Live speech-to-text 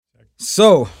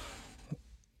So,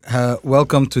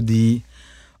 welcome to the...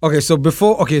 So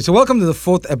welcome to the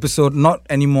 4th episode, not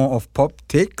anymore of Pop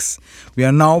Takes. We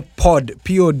are now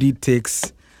P-O-D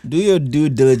Takes. Do your due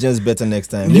diligence better next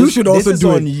time. You should also do it. This is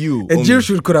on you.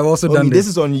 Egyir could have also done this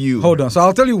is on you. Hold on. So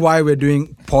I'll tell you why we're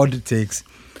doing Pod Takes.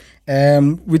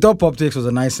 We thought Pop Takes was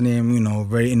a nice name,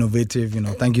 very innovative.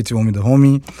 Thank you to Omi the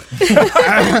homie.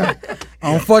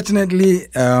 Unfortunately,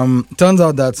 turns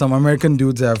out that some American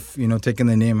dudes have, taken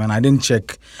the name, and I didn't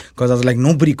check because I was like,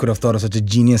 nobody could have thought of such a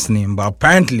genius name. But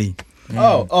apparently,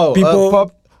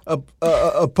 people,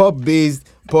 a pop-based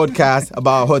podcast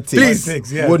about hot takes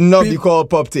would not be called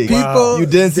Pop Takes. People, you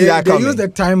didn't see that coming. They used a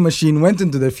time machine, went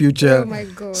into the future, oh my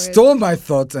God, stole my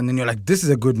thoughts, and then you're like, this is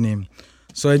a good name.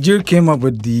 So Egyir came up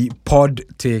with the Pod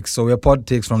Takes. So we're Pod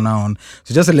Takes from now on.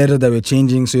 So just a letter that we're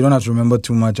changing so you don't have to remember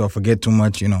too much or forget too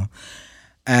much,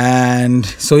 And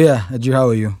so Egyir, how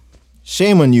are you?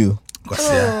 Shame on you.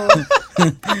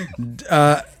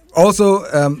 Also,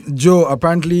 Joe,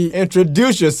 apparently...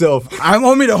 Introduce yourself. I'm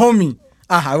Omi the homie.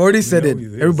 I've already said it.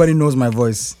 Everybody knows my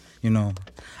voice,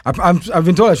 I've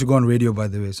been told I should go on radio, by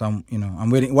the way. So I'm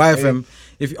waiting. YFM,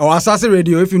 or Asase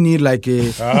Radio, if you need like a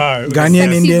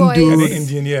Ghanaian Indian dude.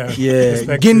 Indian, yeah.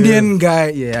 Yeah, Gindian guy.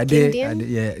 Yeah,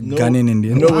 Ghanaian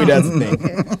Indian. No way that's the name.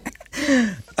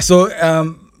 So,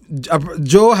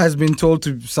 Joe has been told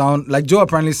to sound like Joe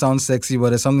apparently sounds sexy, but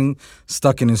there's something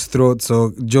stuck in his throat.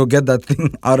 So, Joe, get that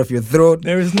thing out of your throat.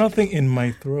 There is nothing in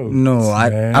my throat. No,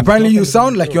 apparently you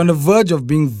sound like you're on the verge of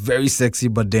being very sexy,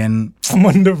 but then I'm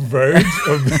on the verge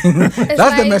of.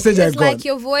 That's the message I got. It's like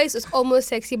your voice is almost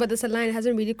sexy, but there's a line. It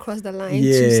hasn't really crossed the line.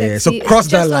 Yeah, to sexy. so cross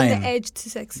it's that just line. On the edge to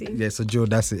sexy. Yeah, so Joe,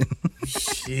 that's it.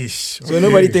 Sheesh. So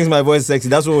nobody thinks my voice is sexy.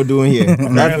 That's what we're doing here.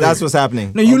 That's what's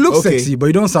happening. No, you look sexy, but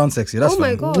you don't sound sexy. That's my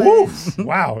fine. God.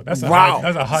 Wow, that's a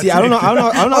hot. See, I don't know.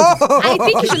 I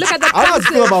think you should look at the I don't know how to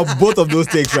feel positive. about both of those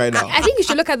takes right now. I think you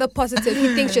should look at the positive.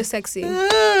 He thinks you're sexy.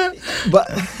 But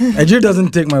Egyir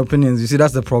doesn't take my opinions. You see,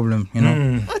 that's the problem, I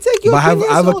take your But I have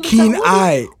all a the keen time.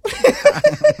 eye.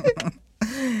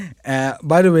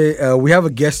 By the way, we have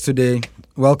a guest today.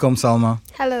 Welcome, Salma.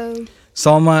 Hello.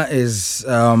 Salma is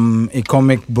a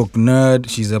comic book nerd.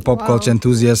 She's a pop culture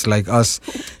enthusiast like us.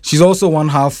 She's also one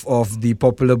half of the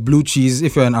popular Blue Cheese.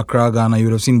 If you're in Accra, Ghana, you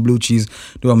would have seen Blue Cheese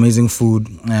do amazing food.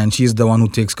 And she's the one who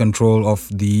takes control of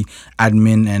the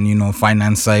admin and,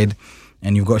 finance side.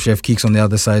 And you've got Chef Keeks on the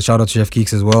other side. Shout out to Chef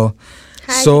Keeks as well.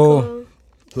 Hi, So... Nico.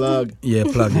 Plug. Yeah.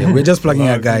 We're just plugging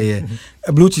our guy, yeah.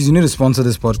 Blue Cheese, you need to sponsor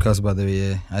this podcast, by the way,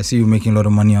 yeah. I see you making a lot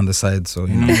of money on the side, so,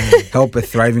 help a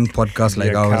thriving podcast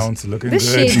like ours. The account's looking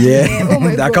This good. shit. Yeah, Oh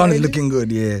my the account is God. looking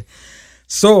good, yeah.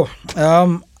 So,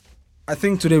 I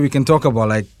think today we can talk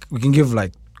about, we can give,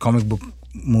 comic book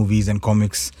movies and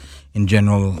comics in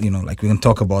general, we can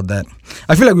talk about that.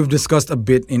 I feel like we've discussed a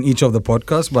bit in each of the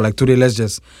podcasts, but today let's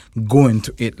just go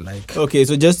into it. Okay,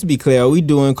 so just to be clear, are we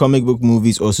doing comic book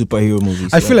movies or superhero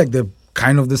movies? I feel like they're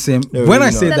kind of the same. They're When really I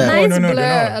say The that, lines no, they're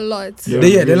blur not. a lot.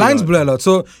 the lines blur a lot.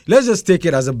 So let's just take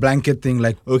it as a blanket thing.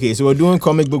 Okay, so we're doing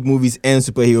comic book movies and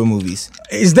superhero movies.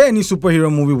 Is there any superhero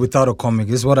movie without a comic?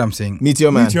 Is what I'm saying. Meteor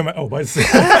Man. Meteor Man. Oh, but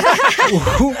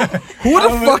Who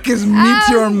the fuck is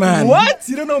Meteor Man? What?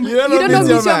 you don't know me. You don't know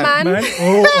Meteor Man?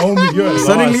 Oh, you're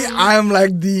Suddenly lost. I am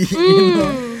like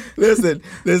the. Listen.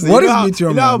 What you is know Meteor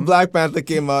You know how Man? Black Panther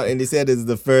came out and they said it's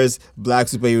the first black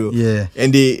superhero? Yeah.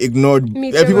 And they ignored.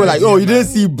 Meteor And people were Man. like, oh, you didn't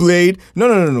see Blade? No.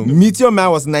 Meteor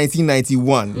Man was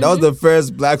 1991. That was the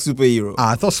first black superhero.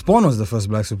 I thought Spawn was the first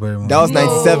black superhero movie. That was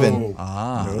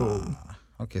 97.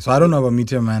 Okay, so I don't know about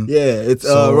Meteor Man. Yeah, it's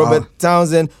So, Robert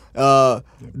Townsend.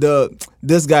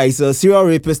 This guy, he's a serial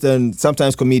rapist and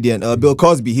sometimes comedian. Bill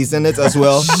Cosby, he's in it as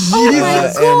well. Oh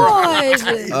my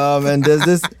God. And there's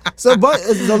this. But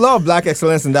there's a lot of black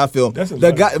excellence in that film. That's a The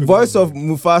lot guy, of good voice of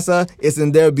Mufasa, is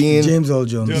in there being. James Earl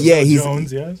Jones. Yeah, he's-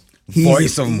 Jones, yes.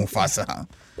 Voice of Mufasa.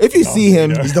 If you see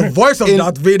him, He's the voice of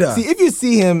Darth Vader. if you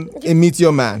see him in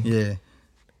Meteor Man, Yeah.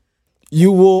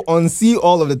 you will unsee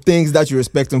all of the things that you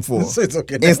respect him for. So it's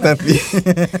okay. Instantly.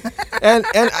 and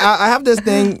I have this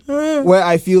thing where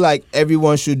I feel like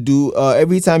everyone should do,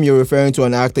 every time you're referring to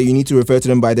an actor, you need to refer to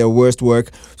them by their worst work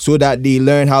so that they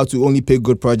learn how to only pick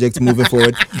good projects moving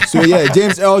forward. So yeah,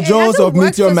 James Earl Jones of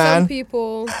Meteor Some Man.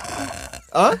 people.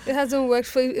 Huh? It hasn't worked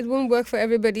for. It won't work for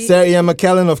everybody. Sarah Ian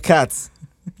McKellen of Cats.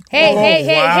 Hey, Oh,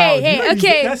 hey, wow. hey. You know,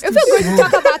 Okay, that's if too we're going to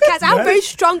talk about cats, I have That's- very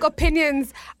strong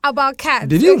opinions about cats.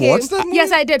 Did you okay? watch that movie?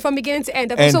 Yes, I did, from beginning to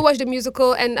end. I've And- also watched the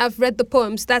musical and I've read the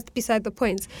poems. That's beside the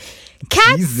point.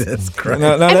 Cats, Jesus Christ.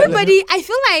 everybody, I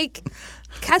feel like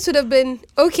cats would have been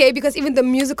okay because even the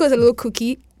musical is a little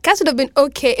kooky. Cats would have been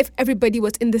okay if everybody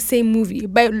was in the same movie,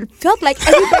 but it felt like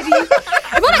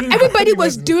everybody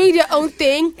was doing their own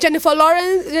thing. Jennifer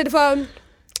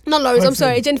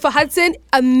Hudson,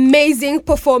 amazing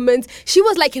performance. She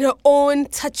was like in her own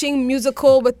touching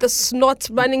musical with the snot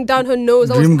running down her nose.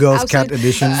 Dreamgirls Cat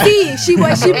Edition. She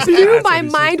blew my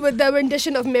mind with the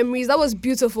rendition of Memories. That was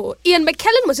beautiful. Ian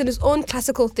McKellen was in his own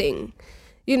classical thing.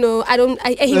 He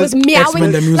was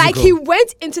meowing like he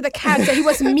went into the cat, so he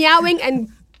was meowing and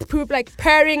like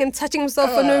purring and touching himself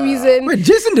for no reason. Wait,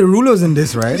 Jason Derulo's in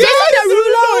this, right? Jason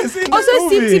Derulo also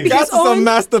seemed to be his Cats is a own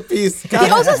masterpiece. He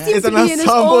also seems to be in his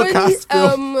cast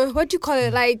film. own what do you call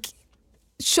it? Like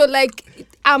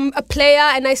I'm a player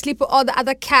and I sleep with all the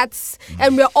other cats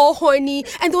and we're all horny.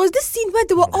 And there was this scene where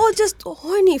they were all just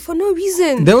horny for no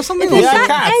reason. There was something and then else.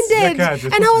 that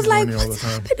ended. And I was like, what's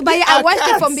happening? But yeah, I watched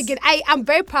it from beginning. I'm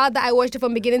very proud that I watched it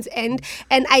from beginning to end.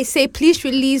 And I say, please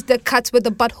release the cuts with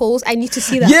the buttholes. I need to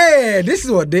see that. Yeah, this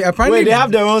is what they apparently... Wait, they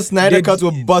have their own Snyder cuts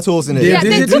with buttholes in it. They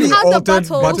took digitally out the altered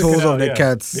buttholes. of the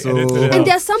cats. So And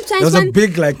there's sometimes there's a when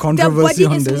big like their controversy body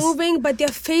on is this. moving, but their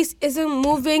face isn't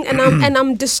moving, and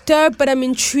I'm disturbed, but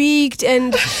I'm intrigued,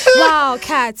 and wow,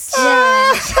 cats,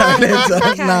 yeah.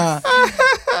 Nah.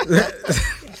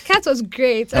 Cats was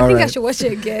great. I All think I right. should watch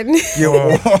it again. All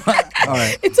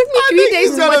right. It took me 3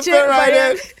 days to watch it.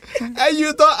 Right But, and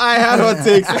you thought I had hot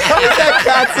takes. That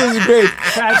Cats is great.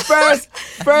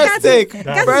 First take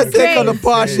on the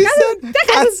pod. She said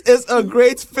Cats is a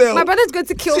great film. my brother's going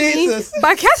to kill Jesus. me,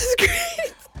 but Cats is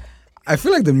great. I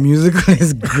feel like the musical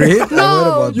is great. I heard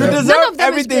about You that. None deserve of them is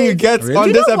everything you great. get Really? on Do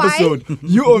you this know why? episode.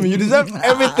 You owe me. You deserve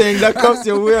everything that comes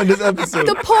your way on this episode.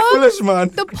 The poems, Foolish man.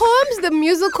 the poems the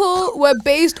musical were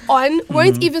based on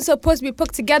weren't even supposed to be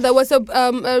put together. It was a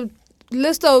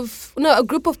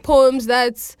group of poems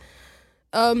that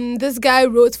this guy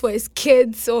wrote for his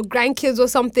kids or grandkids or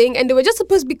something, and they were just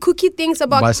supposed to be cookie things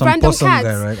about By some random possum cats.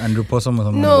 guy, right? Andrew Possum or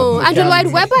something. No, like Andrew Lloyd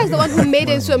Webber is the one who made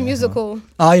it into a musical.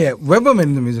 that. Yeah, Weber made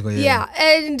the musical. Yeah,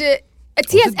 and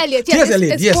T.S. Eliot. T.S.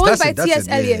 Eliot, It's yes, owned that's by it, that's T.S. it,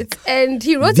 yeah. Eliot, and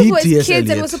he wrote The it for his T.S. kids, and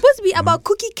it Eliot. was supposed to be about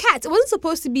cookie cats. It wasn't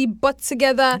supposed to be put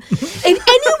together in any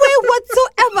way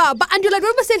whatsoever. But Andrew Lloyd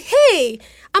Webber said, "Hey,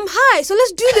 I'm high, so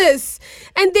let's do this,"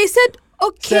 and they said,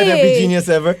 Said every "Okay." genius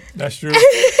ever. That's true.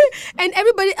 And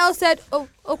everybody else said, "Oh,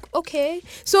 okay."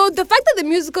 So the fact that the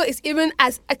musical is even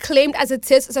as acclaimed as it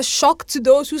is a shock to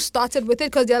those who started with it,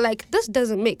 because they're like, this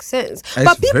doesn't make sense. It's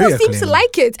But people very seem to acclaimed.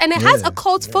 like it, and it has Yeah. a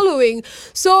cult following.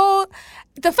 So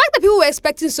the fact that people were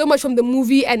expecting so much from the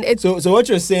movie, and it So what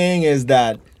you're saying is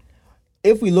that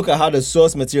if we look at how the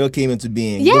source material came into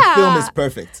being, the Yeah. film is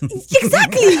perfect.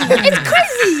 exactly, it's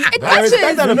crazy. It I respect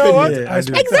matches. that You know what? opinion. Yeah, I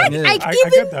do. Exactly. Yeah. Like I even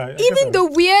get that. I get even that. the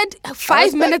weird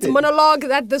 5-minute it. monologue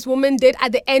that this woman did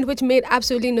at the end, which made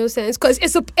absolutely no sense, because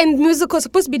it's and musical is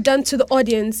supposed to be done to the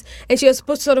audience, and she was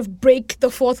supposed to sort of break the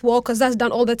fourth wall, because that's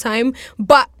done all the time.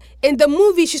 But in the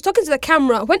movie, she's talking to the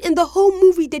camera, when in the whole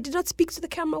movie they did not speak to the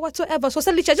camera whatsoever. So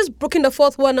suddenly she had just broken the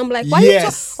fourth wall, and I'm like, why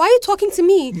Yes. are you talking to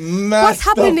me? What's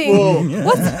happening?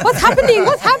 What's happening?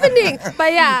 What's happening?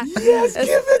 But yeah, Yes, give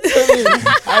it to me.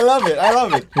 I love it.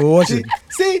 We'll watch it.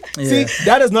 See, Yeah.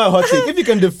 that is not a hot take. If you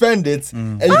can defend it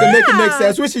and you can make it make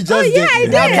sense, which she just yeah, I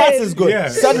did. Now did. Cats is good. Yeah.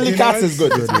 Suddenly You know Cats what? is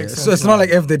good. Yeah. So it's not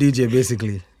like F the DJ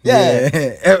basically. Yeah.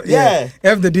 Yeah.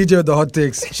 F the DJ with the hot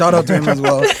takes. Shout out to him as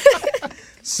well.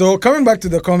 So coming back to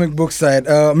the comic book side,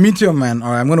 Meteor Man. All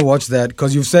right, I'm gonna watch that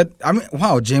because you've said. I mean,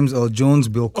 wow, James Earl Jones,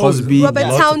 Bill Cosby, Robert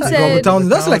Townsend. Robert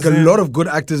Townsend. That's like a lot of good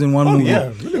actors in one movie.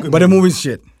 yeah, really good but the movie's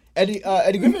shit. Eddie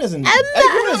Griffin is in there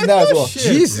as well.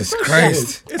 Jesus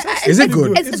Christ. It's Is it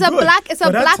good? it's a black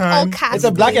For that all time, cast. It's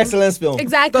a black excellence film.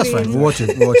 Exactly. That's fine. We'll watch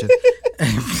it. We'll watch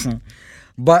it.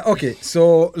 But okay,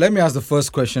 so let me ask the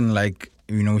first question. Like,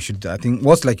 we should. I think,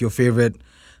 what's like your favorite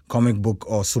comic book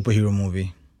or superhero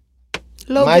movie?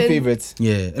 Logan. My favorite.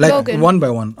 Yeah, like Logan. one by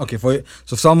one. Okay,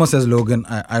 so Salma says Logan.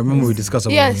 I remember we discussed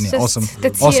about Yes, it. Yeah, just awesome, the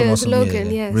tears, awesome. Logan,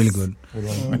 yeah, yes. really good. Hold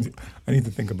on. I need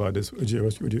to think about this. Egyir,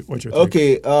 what's your take?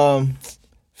 Okay,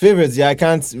 favorites. Yeah, I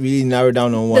can't really narrow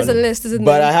down on one. There's a list, isn't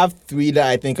But there? I have 3 that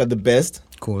I think are the best.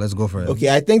 Cool, let's go for it.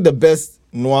 Okay, I think the best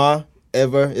noir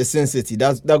ever is Sin City.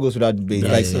 That goes without debate.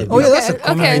 Yeah, Like, yeah. Oh yeah, that's a Okay,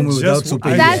 comic okay. movie Just- without super.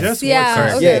 I That's just yeah.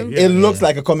 watched Okay. yeah, it looks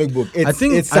like a comic book. I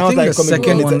think it sounds like the a comic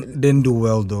second book. one didn't do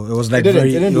well though. It was like It didn't- very,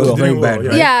 it didn't it do was well. very Didn't do bad, well,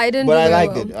 right? Yeah, I didn't. But do I very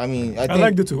liked well. it. I mean, I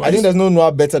liked it too. I think there's no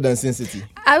noir better than Sin City.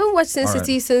 I haven't watched Sin All right.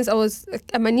 City since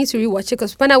I might need to rewatch it,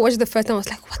 because when I watched the first time, I was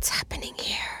like, what's happening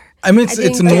here? I mean, I it's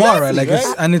didn't noir, get right? Like it.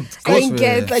 it's and it I goes didn't with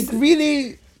get it. it. Like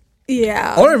really,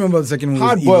 Yeah. All I remember the second movie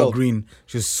was Eva Hard-boiled. Green.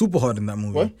 She was super hot in that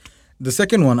movie. What? The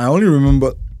second one, I only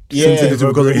remember Yeah. sensitive to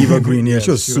because of Eva Green. Yeah, Yeah,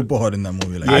 she was she super hot in that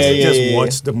movie. Like, I actually Yeah, just yeah.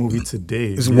 watched the movie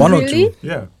today. it's one or Really? two.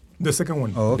 Yeah, the second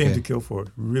one, Oh, okay. Dame to Kill For,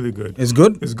 really good. It's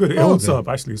good. It's good. It Oh, holds okay. up,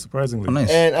 actually, surprisingly. Oh, nice.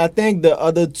 And I think the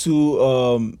other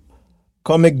two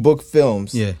comic book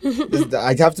films. Yeah.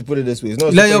 I have to put it this way. It's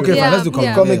not Yeah, okay, superhero- fine. Let's do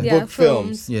comic. comic Yeah. book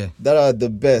films Yeah. that are the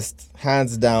best,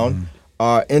 hands down,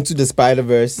 are Into the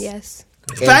Spider-Verse Yes.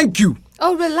 Thank you.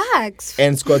 Oh, relax.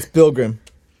 and Scott Pilgrim.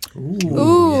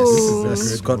 Ooh. That's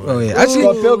Good Scott. one. Oh yeah. Actually,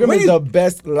 Scott Pilgrim when is you- the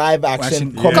best live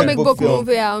action Action- comic, book film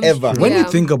movie ever. when you Yeah.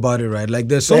 think about it, right? Like,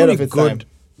 there's so Ahead many of its good. time.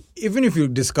 Even if you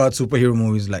discard superhero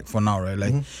movies, like for now, right?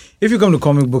 Like, if you come to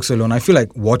comic books alone, I feel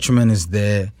like Watchmen is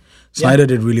there. Snyder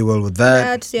did really well with that.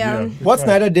 That's, yeah. What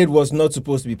Snyder did was not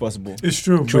supposed to be possible. It's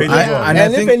true. True. Way to I, go. and And I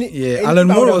if think, any Alan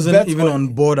kind Moore of wasn't bet even on- on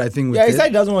board. I think with Yeah, he it. said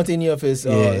he doesn't want any of his he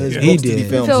books to be did.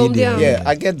 filmed. Filmed, He did. yeah.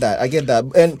 I get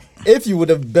that. And if you would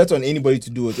have bet on anybody to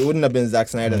do it, it wouldn't have been Zack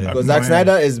Snyder Yeah. because Zack Man.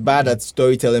 Snyder is bad at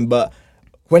storytelling, but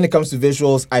when it comes to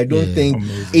visuals, I don't Yeah. think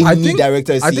Amazing. any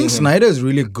director is I seeing think him. Snyder is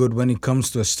really good when it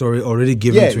comes to a story already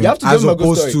given Yeah, to him, you have to give as him a good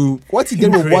opposed story. to What he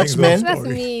did with Creating Watchmen those- That's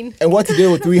mean. and what he did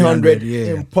with 300,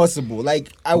 yeah. impossible.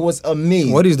 Like, I was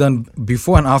amazed. what he's done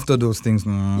before and after those things.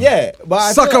 Yeah, but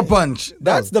I feel Sucker like Punch.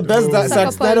 That's the best Sucker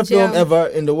Zack Snyder Punch, film yeah. ever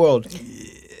in the world.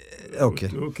 Okay.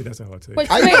 Okay, that's a hot take. Wait,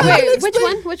 I wait, can't wait. Which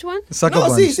explain- one? Which one? Sucker No,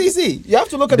 Punch. see. You have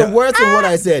to look at the words of what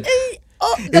I said.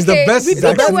 It's the best repeat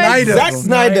Zack the word. Snyder. Zack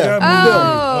Snyder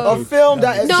Oh. film. A film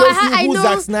that No, shows I you who know-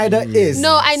 Zack Snyder is.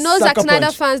 No, I know Zack Sucker Snyder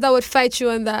Punch. fans that would fight you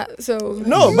on that. So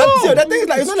No, but see, the thing is,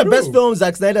 like, it's not the best true. film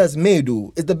Zack Snyder has made,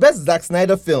 dude. It's the best Zack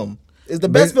Snyder film. It's the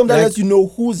best Ba- film that like, lets you know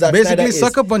who Zack Snyder Basically, is.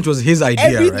 Sucker Punch was his idea,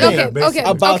 Everything right? okay, basically. okay,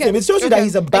 about okay, him. It shows you okay. that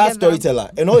he's a I bad get that.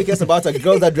 storyteller. And all he cares about are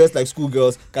girls that dress like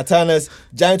schoolgirls, katanas,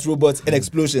 giant robots, and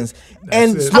explosions.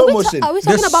 And it. slow motion. Are we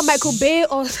talking There's- about Michael Bay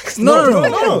or?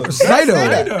 No. Snyder.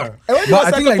 Snyder. And when you But watch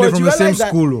I think Sucker like they're Punch, from you the same realize that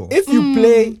school. If you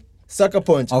play Sucker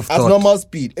Punch Of at thought. normal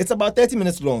speed, it's about 30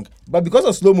 minutes long. But because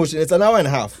of slow motion, it's an hour and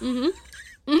a half. Mm-hmm.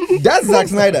 That's Zack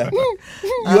Snyder.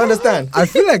 You understand? I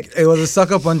feel like it was a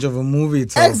Sucker Punch of a movie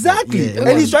itself. Exactly. Yeah, it And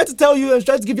he's was. trying to tell you and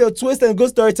trying to give you a twist and good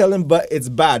storytelling, but it's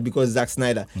bad because Zack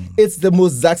Snyder. It's the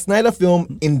most Zack Snyder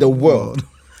film in the world.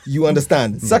 You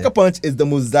understand? Sucker Punch is the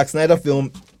most Zack Snyder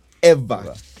film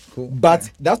ever. Cool. But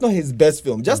that's not his best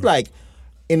film. Just like,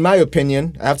 in my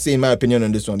opinion, I have to say in my opinion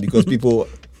on this one because people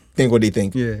think what they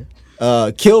think.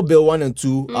 Yeah. Kill Bill 1 and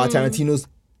 2 are Tarantino's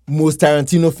most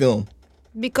Tarantino film.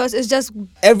 Because it's just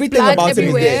Everything blood about him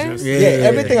is there. everywhere. Yeah,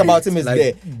 everything about him is Like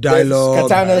there. dialogue.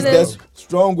 There's katanas, And then- there's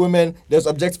strong women, there's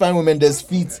objectifying women, there's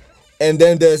feet, and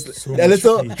then there's So a much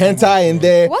little feet. hentai in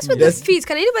there. What's with There's- the feet?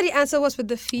 Can anybody answer what's with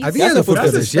the feet? I think he has a That's foot a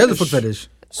foot fetish. He has a foot fetish.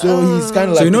 So he's kind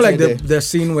of like. So you know, like putting it the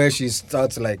scene where she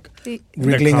starts like The-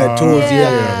 wriggling her car. toes.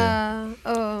 yeah. Yeah.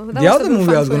 Oh, that The must other have been movie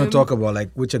fun I was for going to him. talk about, like,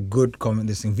 which a good comment,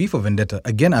 this thing, V for Vendetta.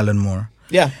 Again, Alan Moore.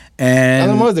 Yeah. And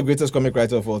Alan Moore is the greatest comic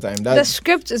writer of all time. The That's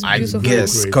script is I beautiful.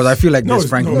 guess, Great. because I feel like No, there's it's-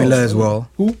 Frank no, Miller no. as well.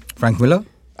 Who? Frank Miller?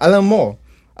 Alan Moore.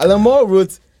 Alan Moore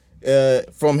wrote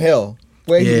From Hell,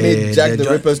 where he made Jack the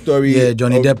John- Ripper story. Yeah,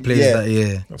 Johnny of- Depp plays yeah. that,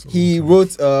 yeah. That's a He long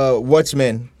wrote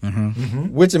Watchmen,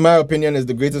 which in my opinion is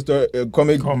the greatest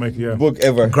comic Comic, yeah. book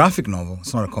ever. Graphic novel.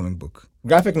 It's not a comic book.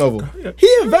 Graphic novel. Yeah. He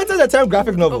invented the term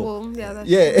graphic Oh, novel. well, yeah, that's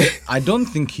Yeah, I don't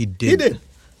think he did. he did.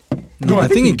 No, I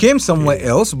think he came somewhere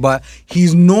else, but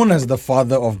he's known as the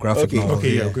father of graphic Okay. novels. Okay,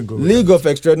 yeah, yeah. we can go with League of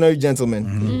Extraordinary Gentlemen.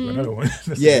 that. Another one.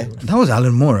 That's Yeah. another one. That was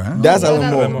Alan Moore, huh? That's Oh, Alan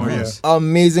that's Moore. Alan Moore, yeah. Nice.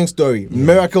 Amazing story.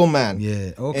 Miracle Man.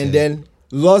 Yeah, okay. And then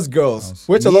Lost Girls,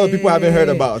 which a lot of people haven't heard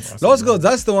about. Lost Girls,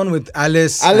 that's the one with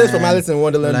Alice. Alice from and Alice in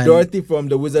Wonderland, Line- Dorothy from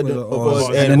The Wizard Wizard of of Oz, Oz,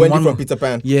 and, and then Wendy one from more- Peter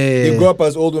Pan. Yeah. They grow up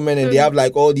as old women and they have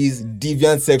like all these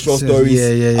deviant sexual stories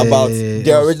about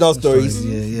their original stories.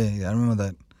 Yeah, I remember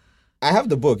that. I have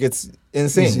the book. It's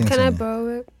insane. Insane. Can I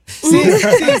borrow it?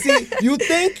 See, you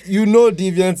think you know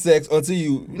deviant sex until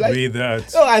you like. Read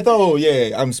that. Oh, I thought, oh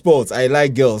yeah, I'm sports. I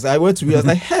like girls. I went to read. I was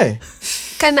like, hey,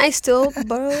 Can I still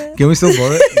borrow it? Can we still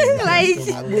borrow it?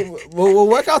 Like, we'll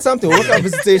work out something. We'll work out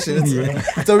visitation.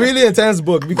 It's a really intense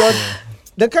book because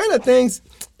the kind of things,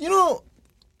 you know,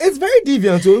 it's very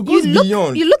deviant. So it goes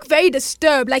beyond. you look very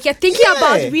disturbed. Like you're thinking Yeah.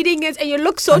 about reading it, and you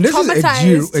look so And this is traumatized.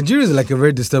 Egyir. Egyir is like a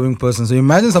very disturbing person. So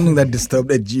imagine something that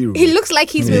disturbed Egyir. He looks like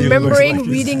he's Yeah, he looks remembering like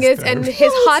he's reading it, and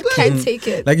his heart can't take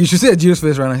it. Like you should see Egyir's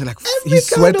face right now. He's like, he's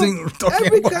sweating talking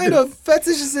Every about kind it. of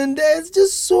fetish is in there. It's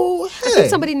just so. I Hey. think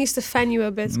somebody needs to fan you a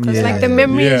bit because, Yeah. like, the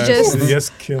memory yeah, is just. yes,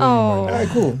 killing Oh. me. Alright,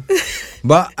 cool.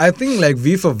 But I think like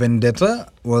V for Vendetta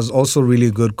was also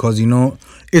really good because, you know,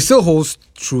 it still holds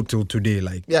true till today.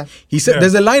 Like, Yeah. he said, Yeah.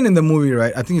 there's a line in the movie,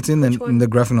 right? I think it's in Which one? the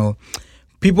graphic novel.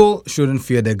 People shouldn't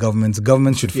fear their governments.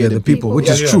 Governments should fear the people, which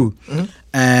Yeah. is Yeah. true.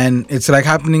 And it's like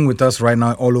happening with us right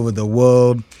now all over the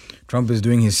world. Trump is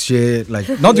doing his shit. Like,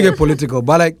 not to get political,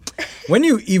 but like, when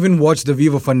you even watch the V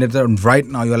for Vendetta right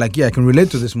now, you're like, yeah, I can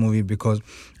relate to this movie because,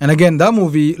 and again, that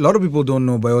movie, a lot of people don't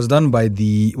know, but it was done by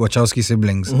the Wachowski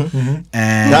siblings.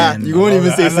 And you won't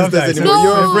even say sisters anymore. No.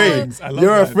 You're afraid.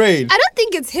 You're afraid. I don't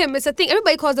think it's him. It's a thing.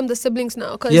 Everybody calls them the siblings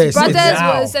now because Yeah, it's- brothers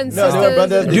Now. was and No, sisters. they were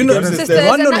brothers. Do you know- Sisters. sisters,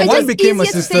 one- and no, now it's one just became a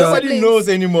easier to say sister. Nobody siblings. knows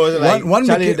anymore. Like one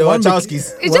Charlie, the became-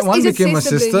 Wachowskis. It's just one easier to became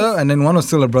say a sister, siblings. and then one was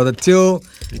still a brother till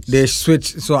they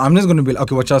switched. So I'm just going to be like,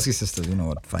 okay, Wachowski sisters. You know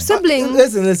what? Fine. Siblings.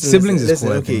 Listen. Siblings is listen.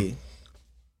 cool, I Okay,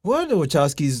 what are the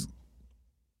Wachowskis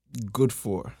good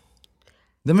for?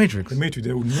 The Matrix. The Matrix.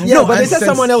 They would know. Yeah, No, but they and said Sense-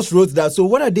 someone else wrote that. So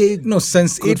what are they? No,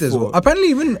 Sense Good 8 as well. for. Apparently,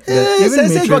 even Sense8 got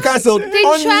Matrix. cancelled They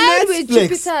on tried with Netflix.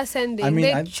 Jupiter Ascending. I mean,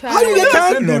 they I- tried. How do you get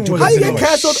Ascending cancelled? was How do you no get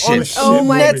cancelled on shit. Oh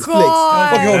my Netflix?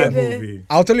 god. Okay, hold Bad on. movie.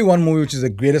 I'll tell you one movie which is the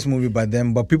greatest movie by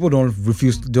them, but people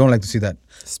don't like to see that.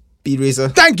 Speed Racer.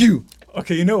 Thank you.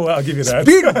 Okay, you know what? I'll give you that.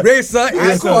 Speed Racer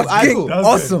is cool, I fucking cool. That was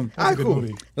awesome. good. That was a good Cool.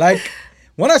 movie. Like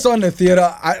when I saw it in the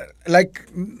theater,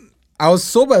 I was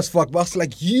sober as fuck, but I was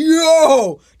like,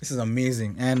 yo, this is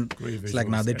amazing. And Great it's like,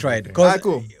 visuals nah, they and tried. everything. Because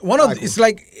Cool. it's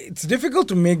like, it's difficult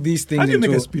to make these things How do you make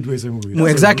into... a Speed Racer movie? No,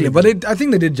 That's exactly, really but good. I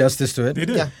think they did justice to it. They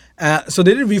did. Yeah. So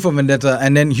they did V for Vendetta,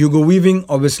 and then Hugo Weaving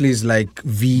obviously is like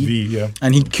V, yeah.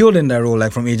 and he killed in that role,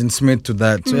 like from Agent Smith to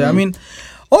that. So yeah, I mean,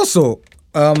 also,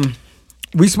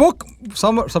 we spoke.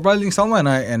 Surprisingly, Salma and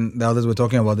I and the others were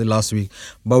talking about it last week,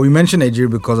 but we mentioned Egyir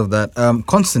because of that.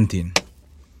 Constantine.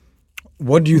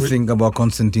 What do you think about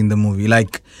Constantine the movie?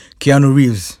 Like Keanu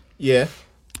Reeves. Yeah.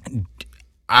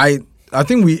 I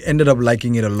think we ended up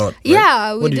liking it a lot. Right?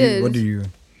 Yeah, we What do did. you? What do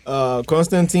you?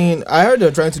 Constantine. I heard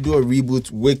they're trying to do a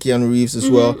reboot with Keanu Reeves as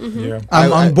well. Yeah.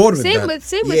 I'm I- on board with Same that. with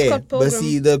same with Yeah, Scott Pilgrim. but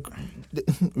see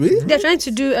really. They're trying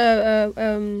to do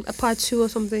a part 2 or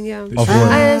something. Yeah. Of what?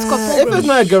 And Scott If Pilgrim. it's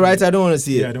not Edgar Wright, I don't want to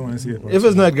see it. Yeah, I don't want to see it. If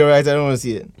it's not Edgar Wright, I don't want to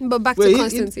see it. But back Wait, to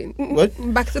Constantine. what?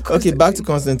 Back to Constantine. Okay, back to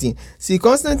Constantine. See,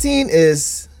 Constantine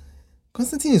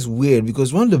is weird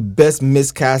because one of the best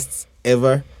miscasts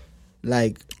ever.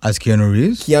 Like As Keanu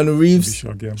Reeves. Keanu Reeves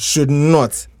Shock, yeah. should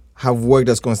not have worked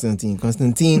as Constantine.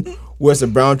 Constantine wears a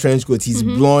brown trench coat. He's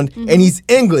blonde and he's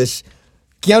English.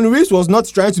 Keanu Reeves was not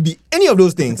trying to be any of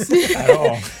those things. At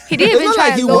all. He didn't even It's not try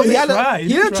like a he little was. He, bit. had a- try. he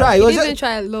didn't try. He He was didn't even just,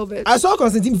 try a little bit. I saw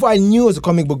Constantine before I knew it was a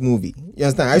comic book movie. You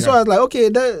understand? I saw. I was like, okay,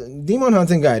 that demon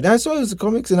hunting guy. Then I saw his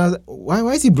comics, and I was like,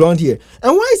 why is he blonde here?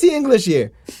 And why is he English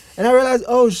here? And I realized,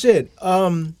 oh shit,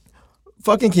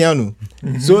 fucking Keanu.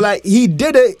 So like he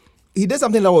did it. He did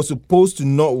something that was supposed to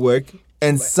not work,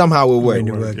 and somehow it worked.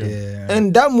 Made it work, yeah. yeah.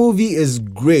 And that movie is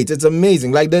great. It's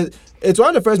amazing. Like it's one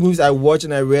of the first movies I watched,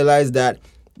 and I realized that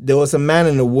there was a man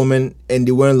and a woman, and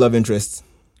they weren't love interests.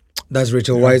 That's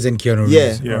Rachel Weisz and Keanu Yeah.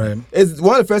 Reeves. Yeah. Right. It's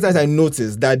one of the first times I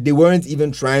noticed that they weren't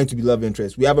even trying to be love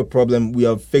interests. We have a problem. We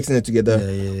are fixing it together.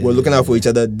 We're looking out for each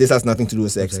other. This has nothing to do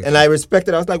with sex. Exactly. And I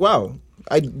respected. I was like, wow,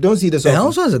 I don't see this And often.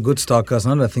 also has a good star cast.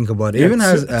 Now that I think about it, Yeah, even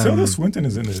has Tilda Swinton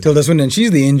is in it. Tilda Swinton.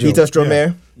 She's the angel. Peter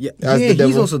Stormare. Yeah, as the he's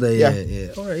devil. also there. Yeah. Yeah.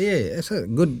 All right, yeah. It's a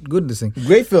good this thing.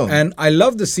 Great film. And I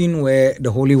love the scene where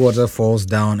the holy water falls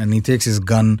down and he takes his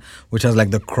gun, which has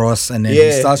like the cross, and then he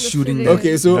Yeah. starts shooting. Really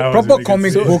Okay, so That was proper a really good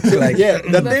comic scene. book, like yeah,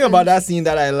 the thing about that scene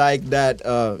that I like that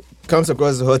comes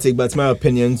across as a hot take, but it's my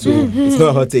opinion, so it's not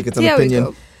a hot take, it's an Here we opinion.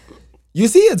 go. You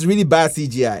see, it's really bad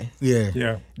CGI. yeah.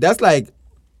 Yeah. That's like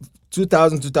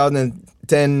 2000,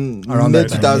 2010, Around mid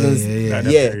that time, 2000s. yeah.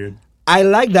 That Yeah. period. I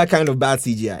like that kind of bad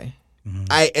CGI.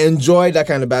 I enjoy that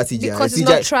kind of bad CGI. Because it's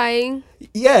CGI not trying.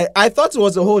 Yeah, I thought it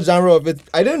was a whole genre of it.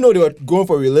 I didn't know they were going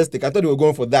for realistic. I thought they were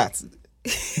going for that.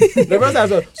 The first time I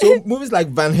saw- so movies like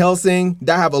Van Helsing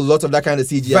that have a lot of that kind of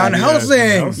CGI. Van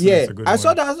Helsing. Yeah, That's a good I saw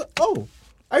one. that. I was like, oh,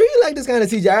 I really like this kind of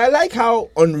CGI. I like how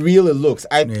unreal it looks.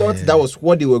 I thought Yeah. that was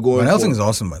what they were going Van for. Helsing is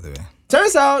awesome, by the way.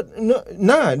 Turns out, no,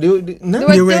 nah. They were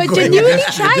You were going- genuinely They're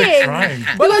trying. trying.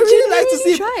 But I They were really like to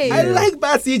see. genuinely I trying. like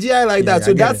bad CGI like Yeah, that.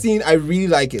 So I get that it. scene, I really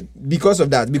like it because of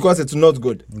that. Because it's not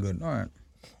good. Good. All right.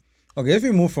 Okay, if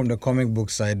we move from the comic book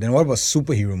side, then what about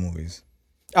superhero movies?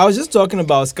 I was just talking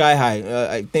about Sky High.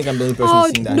 I think I'm the only person Oh,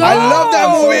 who's seen that. no. I love that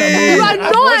movie. You are I've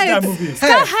watched that not. movie. Sky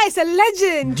High is a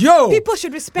legend. Yo, People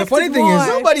should respect the funny it thing more. is,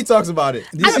 Nobody talks about it.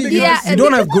 You see, you and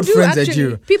don't have people good do friends, actually.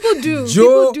 Egyir. People do. Joe,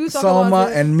 People do talk about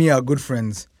Salma, it. and me are good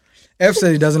friends. F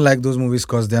said he doesn't like those movies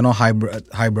because they're not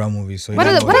highbrow movies. So he What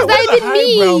don't does know. that even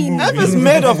Eyebrow mean? movie. F is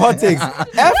made of hot takes.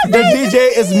 F the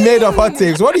DJ is made of hot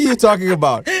takes. What are you talking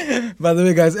about? By the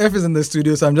way, guys, F is in the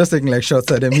studio, so I'm just taking like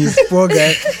shots at him. He's poor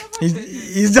guy.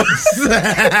 He's just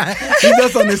he's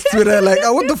just on his Twitter like,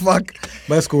 oh, what the fuck?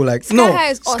 But it's cool. Like, Sky no, High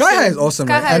is Sky High is awesome. awesome.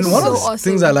 Sky Right? High And is one so of the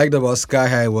things awesome. I liked about Sky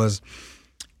High was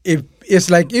it's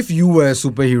like if you were a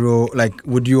superhero, like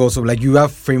would you also like you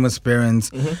have famous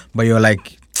parents, but you're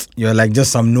like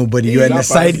just some nobody. You're in a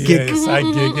sidekick,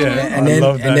 Sidekick, yeah.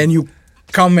 and then you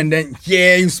come and then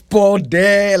you spoiled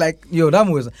there. Like that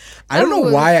was. I don't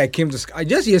know why I came to.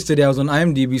 Just yesterday I was on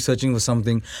IMDb searching for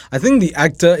something. I think the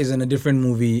actor is in a different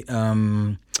movie.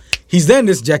 He's there in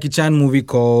this Jackie Chan movie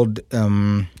called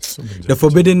The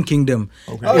Forbidden Kingdom.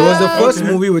 Okay. It was the first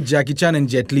movie with Jackie Chan and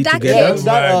Jet Li together.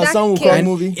 That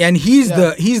movie. And he's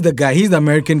the guy. He's the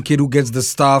American kid who gets the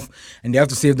staff, and they have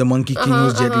to save the Monkey King,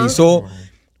 who's Jet Li. So.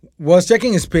 Was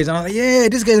checking his page and I was like, yeah,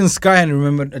 this guy's in Sky High.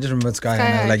 I just remembered Sky High.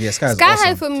 And I was like, yeah, Sky High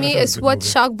awesome. for me is what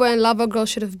Shark Boy and Lava Girl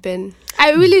should have been.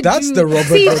 I really That's do. the Robert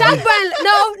See, Rodriguez. Shark Boy,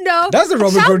 no. That's the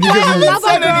Robert Shark Boy Rodriguez and movie.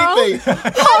 Lava Girl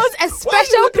holds a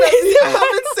special place. I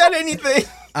haven't said anything.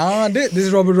 This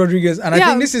is Robert Rodriguez, and I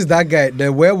think this is that guy,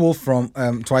 the werewolf from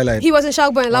Twilight. He was in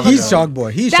Shark Boy and Lava Girl. He's Shark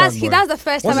Boy. That's the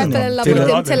first time I fell in love with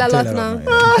him. Taylor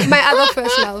Lautner. My other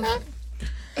first love.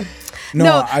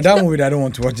 No, that movie I don't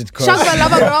want to watch it. Shark Boy and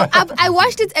Lava Girl. I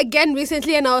watched it again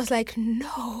recently, and I was like,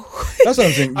 no. That's what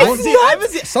I'm saying. Some of I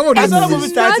these saw the movies.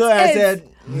 movie title and I said,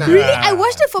 nah. Really? I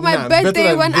watched it for my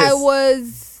birthday when I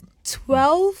was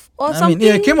 12 or something.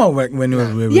 I mean, it came out when it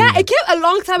was really. Yeah, it came a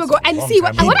long time ago. And see,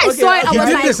 when I saw it, I was like,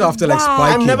 he did this after like wow. Spy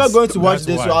I'm Kids. never going to watch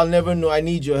this, so I'll never know. I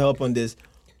need your help on this.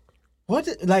 What,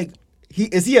 like,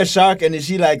 is he a shark and is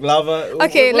she like lava?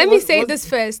 Okay, let me say this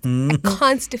first. I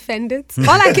can't defend it.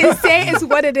 All I can say is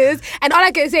what it is, and all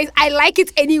I can say is I like it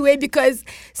anyway because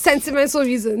sentimental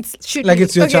reasons. Like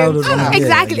it's your childhood.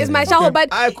 Exactly, it's my childhood. But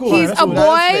cool. He's a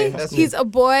boy. He's a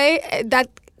boy that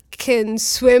can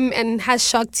swim and has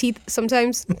shark teeth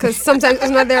sometimes because sometimes it's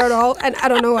not there at all, and I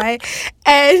don't know why.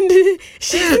 And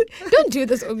don't do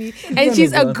this, Omi. And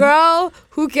she's a girl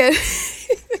who can.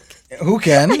 Who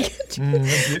can?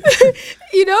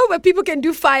 But people can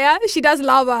do fire. She does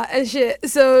lava and shit.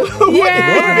 So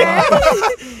yeah.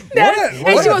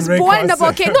 And she was born in a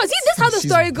volcano. No, see, this is how the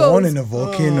story goes. Born in a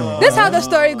volcano. This is how the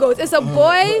story goes. It's a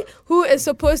boy who is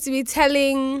supposed to be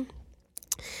telling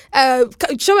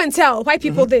show and tell white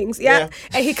people things, and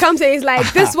he comes and he's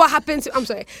like, this is what happened to, I'm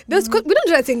sorry, we don't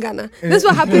do that in Ghana. This is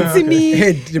what happened to me.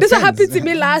 This is what happened to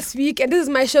me last week, and this is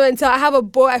my show and tell. I have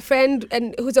a friend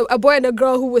and who's a boy and a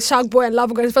girl who was Shark Boy and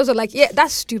Lava Girl. His friends were like, yeah,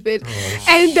 that's stupid.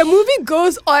 And the movie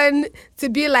goes on to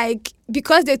be like,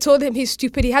 because they told him he's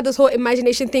stupid, he had this whole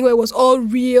imagination thing where it was all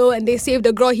real, and they saved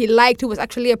a girl he liked who was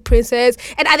actually a princess.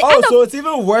 And at the end so it's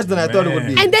even worse than I thought it would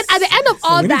be. And then at the end of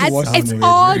all that, it's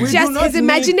all just his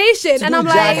imagination. And I'm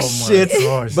like, shit,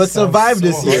 but survive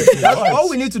this year. All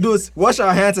we need to do is wash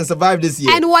our hands and survive this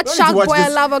year. And watch Shark Boy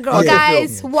and Lava Girl,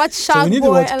 guys. Watch Shark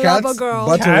Boy and Lava Girl.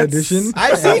 Butthole edition.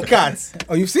 I've seen Cats.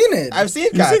 Oh, you've seen it? I've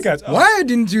seen Cats. Why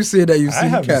didn't you say that you've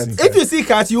seen Cats? If you see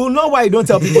Cats, you will know why you don't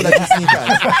tell people that you've seen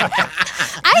Cats.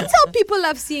 I tell people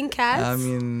I've seen Cats. I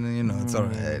mean, it's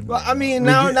alright. Well, I mean,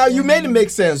 now you made it make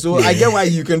sense, so I get why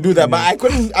you can do that, but I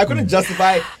couldn't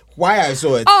justify why I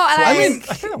saw it. Oh, so I mean,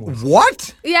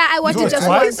 what? Yeah, I watched it just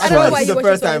once. I don't know why you watched it the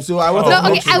first time, so I wanted to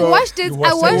make sure I watched it. It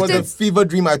was a fever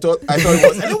dream. I thought it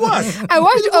was, and it was. I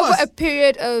watched it over a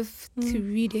period of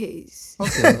 3 days.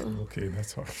 Okay,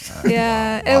 that's hard.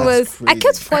 Yeah, it was. Crazy. I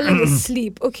kept falling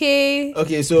asleep.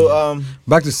 Okay, so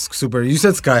back to Super. You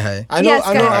said Sky High. I know.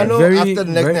 After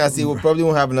the next thing I see, we probably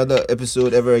won't have another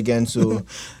episode ever again. So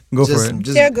go for it.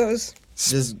 There goes.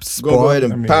 Just go ahead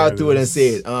and power through it and say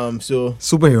it. So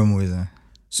superhero movies.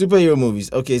 Superhero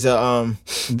movies. Okay, so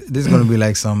this is gonna be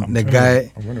like the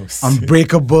guy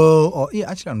Unbreakable or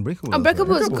actually Unbreakable.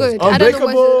 Unbreakable is good. I don't know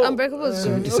what Unbreakable is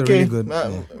good. It's really good.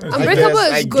 Unbreakable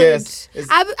is good.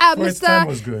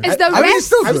 Mr. It's the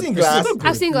rest. I've seen Glass.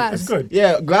 I've seen Glass. It's good.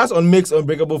 Yeah, Glass on makes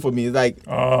Unbreakable for me. It's like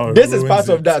this is part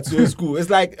of that, so it's cool. It's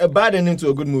like a bad ending to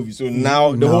a good movie. So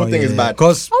now the whole thing is bad.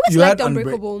 Because you liked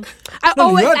Unbreakable. I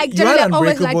always liked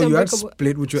Unbreakable. You had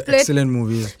Split, which were excellent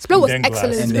movies. Split was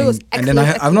excellent. And then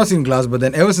I've not seen Glass, but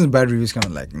then ever since bad reviews came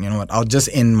out, like, you know what, I'll just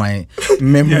end my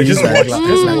memories. Just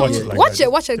watch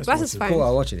it. Watch it. Glass is fine. Cool,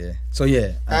 I'll watch it, yeah. So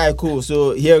yeah. Alright, cool.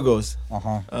 So here goes.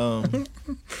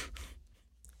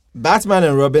 Batman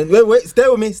and Robin. Wait, stay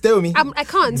with me. I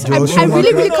can't. I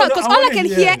really can't, because all I can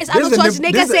hear is Arnold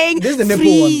Schwarzenegger saying,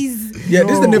 freeze. Yeah,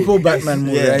 this is the nipple Batman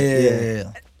movie.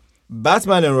 Yeah.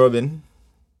 Batman and Robin.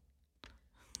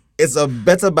 It's a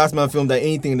better Batman film than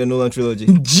anything in the Nolan trilogy.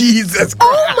 Jesus Christ.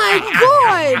 Oh my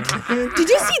my god! Did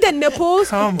you see the nipples?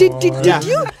 Come Did on.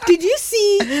 did you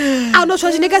see Arnold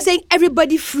Schwarzenegger saying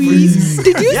everybody freeze?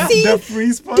 Did you see the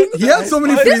freeze part? He had so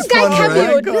many this freeze guy puns,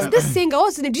 cameo? right? This singer,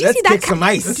 what's his name? Did you Let's see that? kick some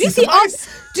ice. Did you see all?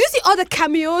 Did you see all the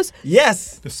cameos?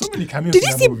 Yes. There's so many cameos. Did in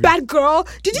you that see movie. Bad Girl?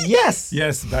 Did you? Yes.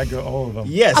 Yes, that girl, all of them.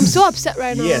 Yes. I'm so upset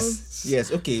right now.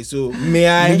 Yes. Okay. So may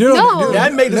I? You know, No. May I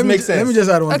make this let me, make sense? Let me just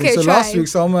add one Okay, thing. So try. last week,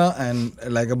 Salma and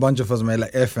like a bunch of us made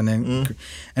like F, and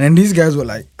then these guys were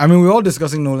like, I mean, we were all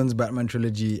discussing Nolan's Batman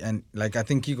trilogy, and like I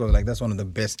think Kiko was like, that's one of the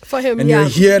best For him, And yeah. you're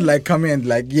here like coming and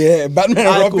like, yeah, Batman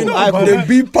and Robin, cool. they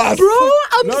beat past. Bro,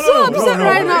 I'm so upset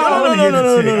right now.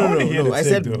 No. I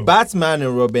said Batman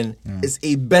and Robin is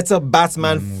a better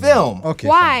Batman film Okay.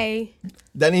 Why?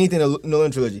 than anything in the Nolan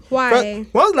trilogy. Why? When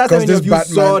was the last 'Cause time any of this you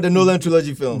Batman- saw the Nolan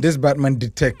trilogy film? This Batman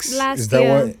detects. Last is that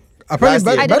year. what? Apparently,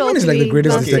 Last year. I did Batman all is like the three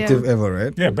greatest last detective year. ever,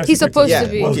 right? Yeah, best He's detective. supposed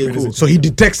to be. Okay, Greatest cool. detective. So he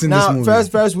detects in this Now, movie.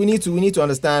 first, we need to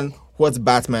understand what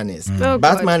Batman is. Oh,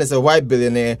 Batman God. is a white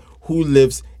billionaire who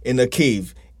lives in a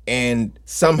cave and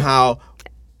somehow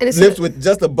And it's lives with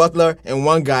just a butler and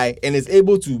one guy and is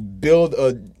able to build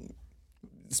a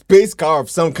space car of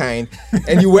some kind,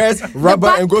 and he wears rubber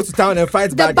Bat- and goes to town and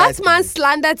fights the bad guys. Batman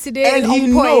slander today And is he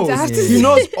on point. knows, I have to he say.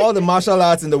 knows all the martial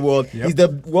arts in the world. Yep. He's the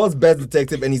world's best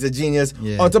detective, and he's a genius.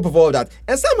 Yeah. On top of all that,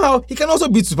 and somehow he can also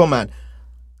beat Superman.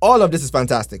 All of this is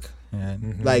fantastic. Yeah.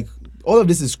 Like all of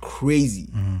this is crazy.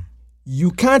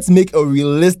 You can't make a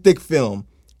realistic film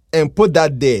and put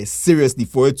that there seriously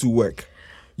for it to work.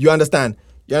 You understand?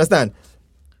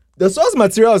 The source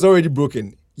material is already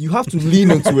broken. You have to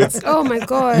lean into it. Oh my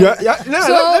god. No,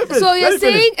 So, let me finish, so let you're me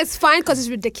finish. saying it's fine because it's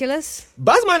ridiculous?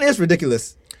 Batman is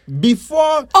ridiculous.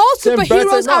 Before All Tim superheroes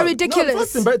Burton- are No, ridiculous. before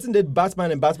Tim Burton did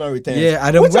Batman and Batman Returns. Yeah,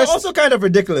 Adam which West- are also kind of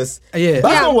ridiculous. Yeah.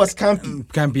 Batman Yeah. was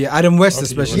campy. Can't be Adam West, Okay,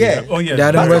 especially. Yeah. Oh yeah. The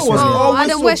Adam Batman West was one. Oh, always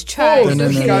Adam so West tried. cold. No,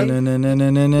 no, no, no, no, no, no,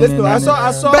 no, no, Listen, no, I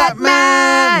no, saw no.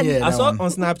 Batman! Yeah, I that saw one. it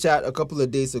on Snapchat a couple of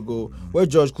days ago where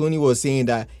George Clooney was saying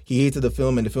that he hated the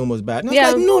film and the film was bad. And I was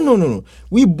Yeah. like, no.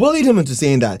 We bullied him into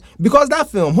saying that. Because that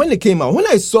film, when it came out, when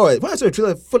I saw the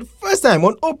trailer for the first time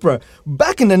on Oprah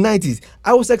back in the 90s,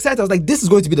 I was excited. I was like, this is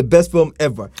going to be the best film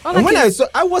ever. All And I when can-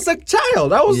 I was a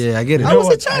child. I was I get it. I You was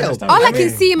know a what? I child. understand. All I I can mean,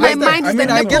 see in my I mind is mean,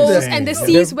 the I get nipples that. and the Yeah.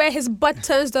 scenes where his butt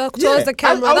turns towards the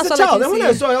camera. I was That's a all child, I and can when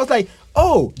I see. saw it, I was like,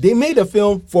 oh, they made a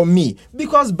film for me.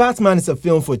 Because Batman is a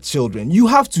film for children. You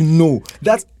have to know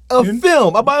that a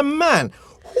film about a man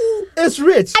who is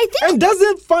rich I think- and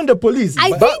doesn't fund the police. I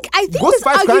but think goes this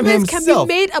fight crime argument can be himself.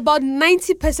 made about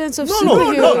 90% of No,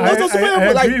 superheroes. that's not superhero.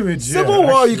 I Like agree with you, Civil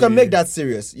War, you can actually. make that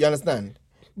serious. You understand?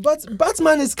 But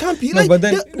Batman is campy. No, Like, but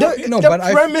then- the but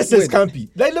I- premise is wait. campy.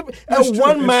 Like a It's true,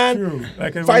 one it's man true.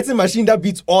 Like a- fighting machine that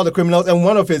beats all the criminals, and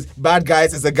one of his bad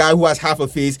guys is a guy who has half a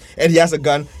face and he has a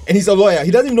gun and he's a lawyer.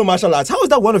 He doesn't even know martial arts. How is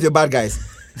that one of your bad guys?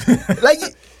 Like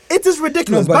it is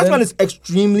ridiculous. No, but Batman then- is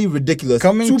extremely ridiculous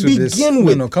Coming to to begin this,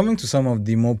 with. no, coming to some of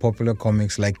the more popular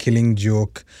comics like Killing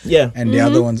Joke, Yeah. and the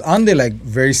other ones, aren't they like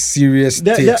very serious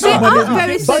They takes? They are, are but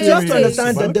very but you have to serious.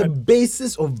 understand that the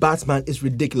basis of Batman is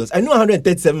ridiculous. I know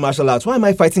 137 martial arts. Why am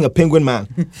I fighting a penguin man?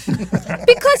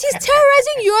 Because he's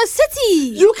terrorizing your city.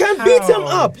 You can beat him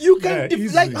How? up. You can Yeah, like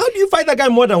easily. how do you fight that guy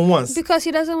more than once? Because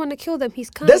he doesn't want to kill them. He's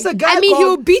kind. There's a guy I mean, called-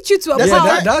 he'll beat you to a There's a pulp.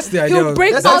 guy- that's the idea. He'll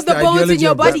break that's all the the bones in ideology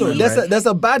your of body. Batman, There's right? there's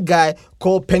a bad guy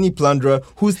called Penny Plunderer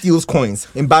who steals coins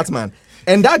in Batman.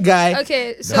 And that guy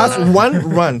Okay, so- has one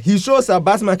run. He shows up,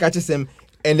 Batman catches him,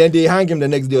 and then they hang him the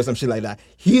next day or some shit like that.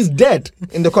 He's dead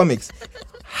in the comics.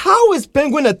 How is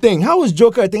Penguin a thing? How is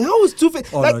Joker a thing? How is Two-Face?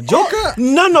 Oh, no, Joker-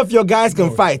 None of your guys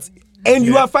can fight. And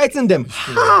you are fighting them.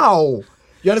 How?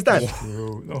 You understand?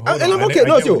 True. No, hold And on. I'm I okay. get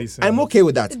No, what yo, he's saying. I'm okay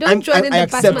with that. Don't join in I the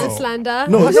accept Batman it. slander.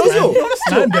 No,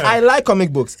 slander. I like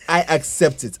comic books. I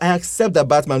accept it. I accept that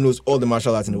Batman knows all the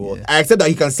martial arts in the world. I accept that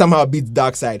he can somehow beat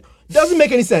Darkseid. Doesn't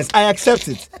make any sense. I accept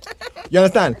it. You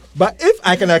understand? But if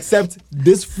I can accept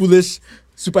this foolish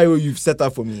superhero you've set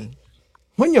up for me,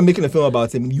 when you're making a film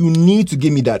about him, you need to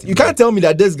give me that. You can't tell me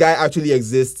that this guy actually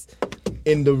exists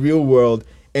in the real world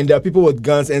and there are people with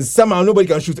guns and somehow nobody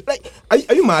can shoot. Like,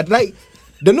 are you mad? Like,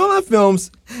 the Nolan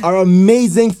films are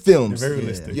amazing films. They're very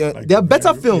realistic. Yeah, Like, they are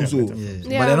better very- films, yeah, though. better. Yeah,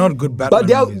 Yeah. but they're not good Batman But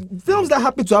they are movies. films that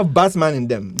happen to have Batman in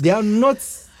them. They are not.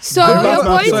 So good your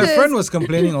Batman point So a is friend was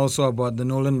complaining also about the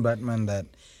Nolan Batman that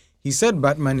he said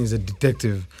Batman is a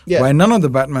detective. Yeah. Why none of the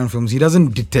Batman films he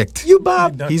doesn't detect. You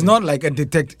Bob. He's not like a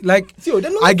detective. Like Yo,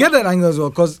 they're not- I get that angle as well,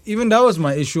 because even that was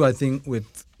my issue. I think with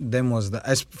them was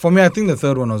that for me, I think the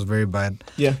third one was very bad.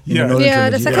 Yeah. in Yeah. the Nolan Yeah,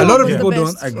 the trilogy. second A lot one of was the people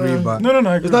best. don't agree, but No,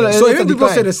 I agree. It's not with a- that. so it's even a people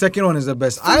decline. say the second one is the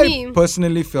best. For I me-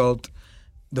 personally felt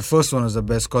the first one was the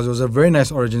best because it was a very nice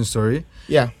origin story.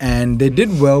 Yeah. And they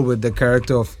did well with the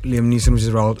character of Liam Neeson, which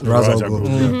is Ra's al Ghul.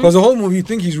 Mm-hmm. Because the whole movie, you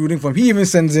think he's rooting for him. He even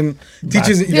sends him,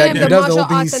 teaches him, Yeah, he the does the whole martial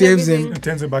thing, he arts and saves him. everything. It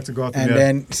turns it back to Gotham. And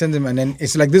then sends him, and then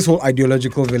it's like this whole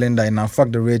ideological villain that now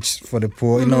fuck the rich for the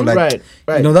poor, you know, like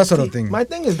Right. you know that sort of thing. My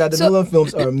thing is that the So- Nolan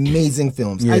films are amazing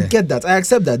films. I Yeah. get that. I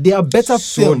accept that. They are better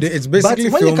So films. it's basically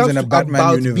but when it films comes in a to Batman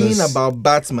about universe. being about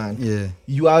Batman,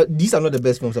 Yeah. these are not the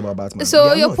best films about Batman. So They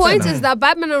are your not. point They're is not. that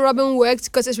Batman and Robin worked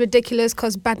because it's ridiculous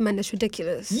because Batman is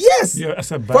ridiculous. Yes. Yeah,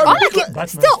 as a For All I Batman. can,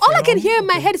 still, all I can hear in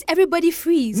my head is everybody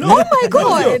freeze. No. Oh my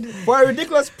god! For a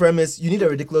ridiculous premise, you need a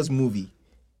ridiculous movie.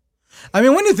 I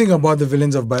mean, when you think about the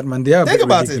villains of Batman, they are a Think bit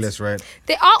about ridiculous, right?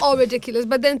 They are all ridiculous,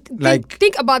 but then Like,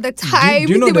 think about the time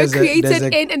do you know they were there's a- created there's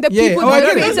a- in and the Yeah, people oh, I they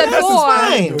were get it. created That's for.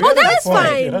 fine. Oh, that That's is fine.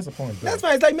 fine. Yeah, that's the point. though. That's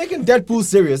fine. It's like making Deadpool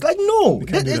serious. Like, no,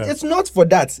 can't do that. it's not for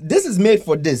that. This is made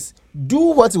for this. Do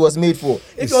what it was made for.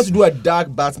 If you want to do a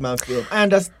dark Batman film, I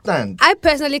understand. I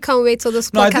personally can't wait till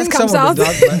this No, I podcast think comes some out. of the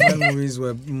dark Batman movies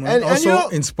were And also you know-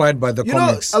 inspired by the You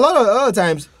comics. know, a lot of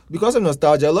times, because of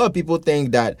nostalgia, a lot of people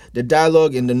think that the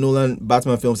dialogue in the Nolan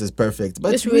Batman films is perfect.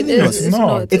 But It's it's really really- not. It's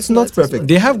not. It's not perfect.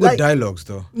 They have good Like- dialogues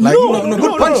though. Like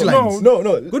good punchlines. No.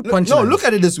 Good No, punchlines. look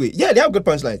at it this way. Yeah, they have good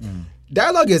punchlines.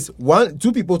 Dialogue is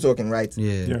two people talking, right?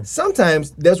 Yeah. Yeah.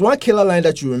 Sometimes there's one killer line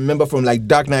that you remember from like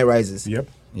Dark Knight Rises. Yep.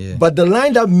 Yeah. But the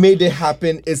line that made it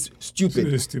happen is It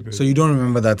stupid. is stupid. So you don't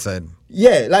remember that side.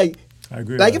 Yeah, like I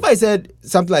agree. like with if I said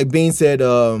something like Bane said,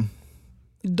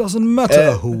 It doesn't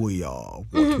matter who we are.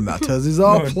 What matters is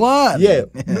our plan. yeah,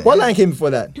 what line came before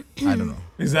that? I don't know.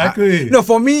 Exactly. No,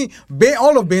 for me,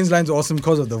 all of Bane's lines are awesome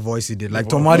because of the voice he did. Like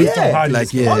Tom Hardy, Yeah.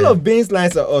 like yeah. All of Bane's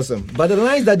lines are awesome, but the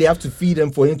lines that they have to feed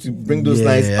him for him to bring those Yeah,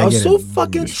 lines I are get so it.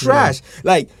 fucking trash.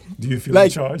 Like, Do you feel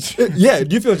like, in charge? yeah,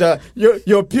 do you feel that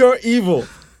you're pure evil?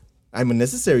 I'm a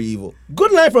necessary evil.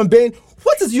 Good line from Bane.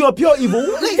 What is your pure evil?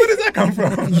 Where does that come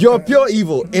from? You're pure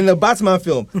evil in a Batman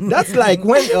film. That's like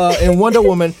when in Wonder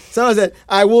Woman, someone said,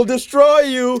 "I will destroy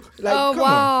you." Like, Oh come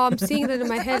wow, I'm seeing that in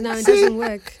my head now. It See? doesn't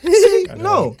work. on. See, I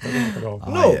no, Doesn't work at all.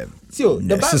 no. am See,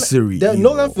 the necessary the evil.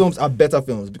 Nolan films are better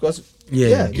films because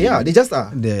Yeah. they are. They just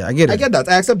are. Yeah, I get it. I get that.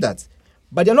 I accept that.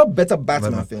 But they're not better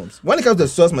Batman films. When it comes to the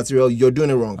source material, you're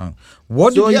doing it wrong.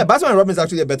 What So did yeah, you Batman and Robin is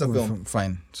actually a better film.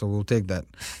 Fine, so we'll take that.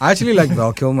 I actually like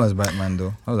Val Kilmer as Batman,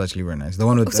 though. That was actually very nice. The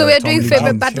one with So we're Tom doing Lee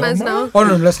favorite Jones. Batmans now. Oh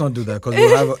no, let's not do that because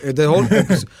we'll have the whole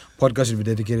podcast should be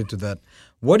dedicated to that.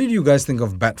 What did you guys think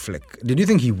of Batfleck? Did you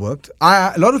think he worked?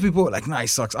 A lot of people were like, nah, he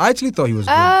sucks. I actually thought he was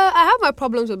good. I have my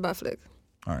problems with Batfleck.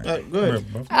 All right, Go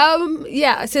ahead.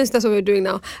 Yeah, since that's what we're doing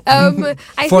now.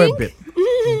 I for think a bit.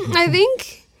 I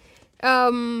think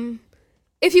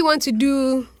if you want to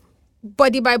do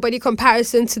body by body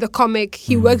comparison to the comic,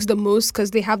 he works the most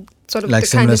because they have sort of Like the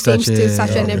kind of similar same stature,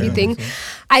 stature and yeah, everything.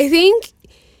 I think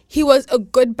he was a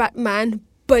good Batman,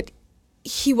 but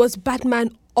he was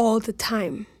Batman all the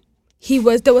time.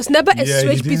 There was never a Yeah, he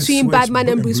switch didn't between switch Batman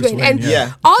and Bruce Wayne. And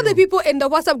yeah. all the people in the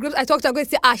WhatsApp groups I talked to are going to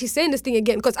say, she's saying this thing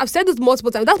again because I've said this multiple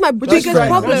times. That's my biggest fine.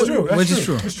 problem. That's true. That's Which is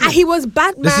true. true. That's And he was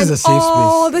Batman This is a safe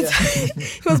all space. the time.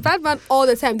 He was Batman all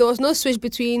the time. There was no switch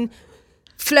between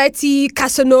flirty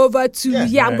Casanova to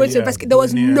I'm going to investigate. There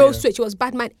was no switch. It was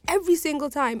Batman every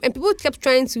single time. And people kept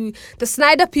trying to, the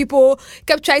Snyder people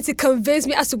kept trying to convince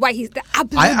me as to why he's the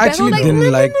absolute I best. actually I'm didn't no,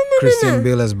 like no, no, no, Christian no.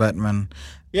 Bale as Batman.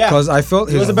 Yeah. Because I felt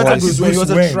He his was a better voice. Bruce Wayne. He was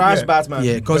a Wayne, trash yeah. Batman.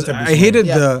 Yeah, because Better I Bruce hated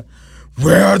Wayne. the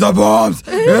where are the bombs?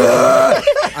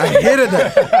 I hated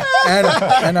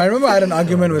that. And I remember I had an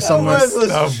argument with someone. That was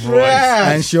That voice.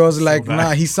 trash. And she was like, bad.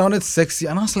 nah, he sounded sexy.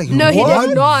 And I was like, No, what he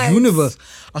did not. universe?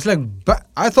 I was like,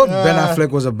 I thought Ben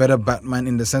Affleck was a better Batman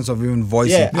in the sense of even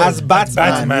voicing. Yeah, as Batman.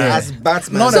 Batman. As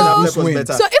Batman. Not Ben as Affleck Bruce was Wayne.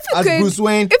 better. So if we as could- Bruce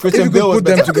Wayne, if we Christian could Bale was put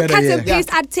them better. If we could cut together, and yeah.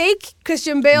 paste, I'd take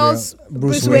Christian Bale's Bruce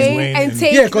Bruce Wayne Wayne and and-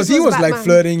 take Yeah, because he Bruce was like Batman.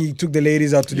 flirting. He took the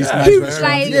ladies out to this Yeah. nice He was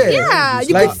restaurant. like, yeah,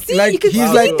 you like, could see, like you could he's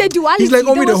see like the duality. he's like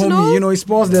Omi There the was homie. no- You know, he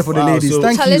paused there for the Wow, ladies. so-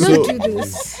 Thank Charlie, you. don't So- do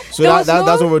this. So There was that's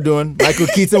no- what we're doing. Michael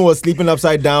Keaton was sleeping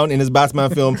upside down in his Batman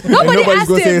film. and Nobody nobody's asked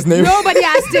going to say his him. name. Nobody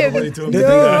asked him. Nobody told The me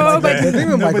thing, that. the thing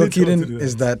with Nobody Michael told Keaton to do that.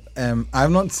 is that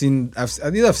I've not seen.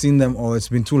 Either I've seen them or it's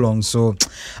been too long. So,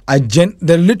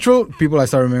 the literal people I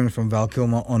start remembering from Val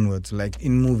Kilmer onwards, like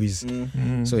in movies.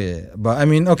 So yeah, but I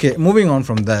mean, okay. Moving on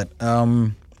from that,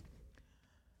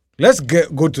 let's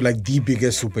go to like the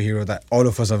biggest superhero that all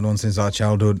of us have known since our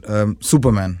childhood,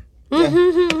 Superman.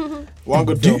 One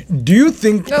good film. Do you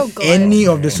think Oh, God. any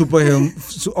of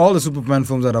the all the Superman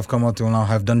films that have come out till now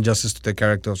have done justice to the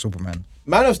character of Superman?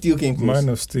 Man of Steel came close. Man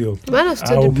of Steel. Man of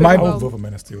Steel I'll did pretty well. vote for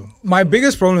Man of Steel. My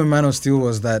biggest problem with Man of Steel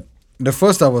was that the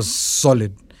first half was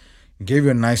solid. Gave you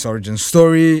a nice origin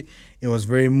story. It was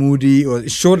very moody. It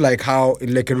showed like how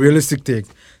like a realistic take.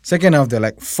 Second half, they're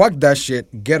like, fuck that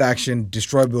shit, get action,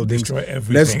 destroy buildings. Destroy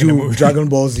everything Let's in the do movie. Dragon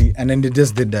Ball Z. And then they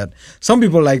just did that. Some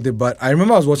people liked it, but I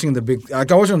remember I was watching I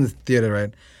watched it in the theater,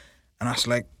 right? And I was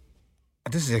like,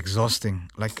 this is exhausting.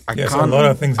 Like I Yeah, so can't. a lot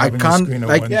of things I happen on can't. screen at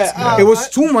like once. Yeah, it was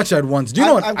too much at once. Do you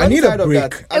know what? I need a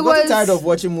break. I've gotten tired of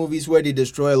watching movies where they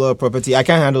destroy a lot of property. I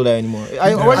can't handle that anymore.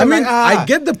 I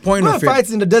get the point of it. Fights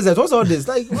in the desert. What's all this?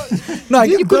 Like, No, I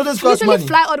these get, buildings cost Literally money.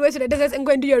 fly all the way to the desert and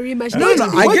go and do your rematch. No,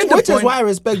 I get the Which is point. why I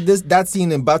respect that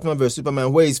scene in Batman vs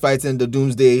Superman where he's fighting the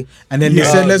Doomsday. And then they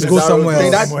said, let's go Bizarro somewhere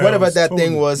thing. else. Whatever that Totally.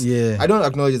 thing was. Yeah. I don't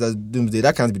acknowledge it as Doomsday.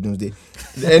 That can't be Doomsday.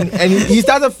 and he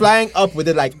started flying up with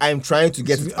it like, I'm trying to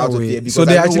get it out of here because So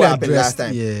they I know actually what happened addressed- last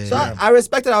time. yeah. So I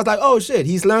respected it. I was like, oh shit,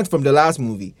 he's learned from the last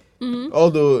movie.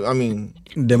 Although, I mean,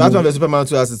 The Batman movie- vs Superman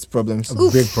 2 has its problems.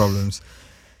 big problems.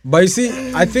 But you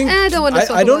see, I think I don't want to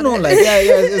talk I don't about know, it. like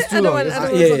It's too I don't long. want- It's- I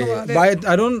don't yeah, wanna yeah, talk about it. but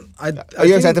I don't. I Are you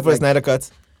think, excited for the like- Snyder Cut?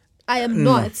 I am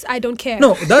not. I don't care.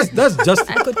 No, that's just.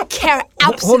 I could care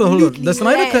Hold absolutely on. The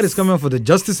Snyder Cut is less. coming out for the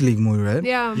Justice League movie, right?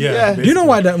 Yeah. Yeah. Do you know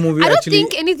why that movie I don't actually?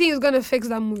 think anything is gonna fix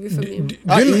that movie for me. Do you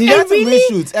know- He had some really-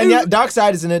 reshoots, and yeah, Dark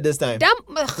Side is in it this time.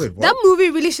 That movie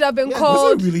really should have been Was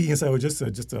called. it really inside or just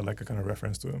like a kind of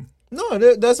reference to him? No,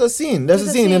 there's a scene. There's a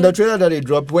There's a scene in scene. the trailer that they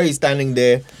dropped where he's standing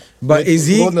there. But with- is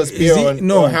he? holding a spear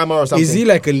or hammer or something? Is he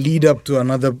like a lead up to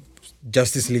another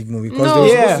Justice League movie? Because No. they were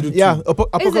Yeah, supposed to do yeah. two.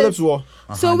 Apocalypse War.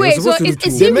 So they were wait, so supposed to do is two.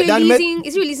 he They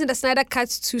met- releasing the Snyder Cut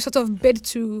to sort of bid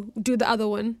to do the other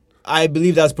one? I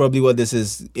believe that's probably what this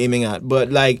is aiming at.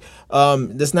 But like,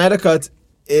 the Snyder Cut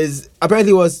is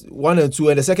apparently was 1 and 2,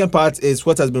 and the second part is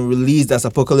what has been released as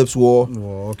Apocalypse War.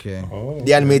 Oh, okay. Oh,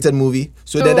 The animated movie,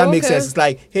 so Oh, that makes okay. sense. It's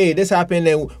like, hey, this happened,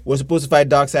 and we're supposed to fight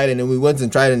Darkseid, and then we went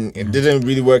and tried, and it didn't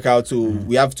really work out. So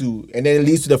we have to, and then it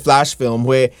leads to the Flash film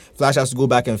where Flash has to go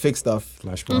back and fix stuff.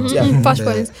 Flashpoint. Yeah.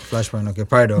 Flashpoints. Flashpoint. Okay,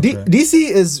 Paradox. right? DC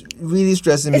is really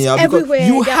stressing me It's out because everywhere.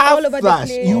 you They're have all over the Flash,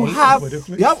 place. you All have over the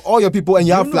place. you have all your people, and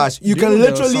you have know- Flash. You do you can know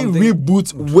there was literally something-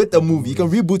 reboot with a movie. You can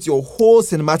reboot your whole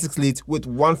cinematic slate with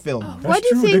one film. What do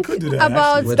you true, they think could do that,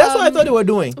 about? actually. That's what I thought they were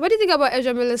doing. What do you think about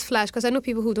Ezra Miller's Flash? Because I know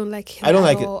people who don't like him. I don't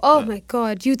at like it. all. Oh my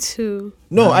god, you too.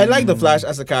 No, I like the Flash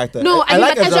as a character. No, I mean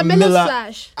like like Ezra Miller's Miller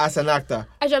Flash. as an actor.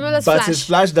 Ezra Miller's But Flash. his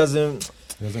Flash doesn't.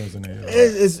 Doesn't resonate.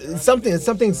 It's something. It's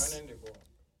something's.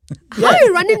 How are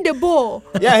you running the ball?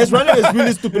 Yeah, his running is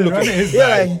really stupid looking. Running is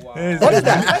Yeah, bad. like, what is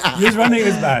that? His running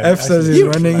is bad. F says actually. he's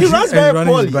running. He runs and very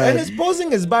running is poorly, bad. and his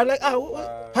posing is bad. Like,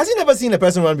 has he never seen a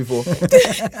person run before?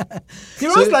 He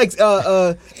runs like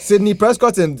Sidney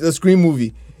Prescott in the Scream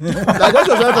movie. Like, what's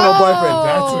the running from a boyfriend?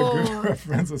 That's a good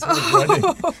reference as well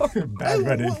as running. Bad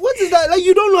running. What is that? Like,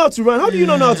 you don't know how to run. How do you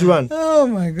not know how to run? Oh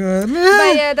my god. But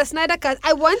yeah, the Snyder Cut.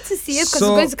 I want to see it because So-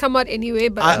 it's going to come out anyway.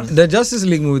 But The Justice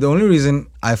League movie, the only reason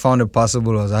I found it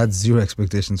possible was I had zero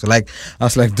expectations. So like I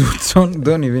was like, dude,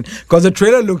 don't even, because the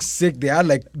trailer looks sick. They had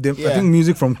like I think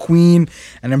music from Queen,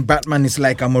 and then Batman is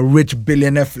like, I'm a rich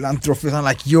billionaire philanthropist. I'm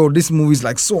like, yo, this movie's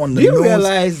like so on the Do you nose.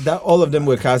 realize that all of them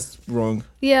were cast wrong?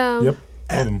 yeah. Yep.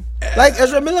 All of them. Like,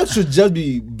 Ezra Miller should just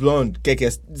be blonde.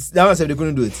 Keke. That one said they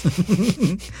couldn't do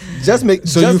it. Just make.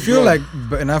 So just you feel blonde. like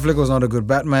Ben Affleck was not a good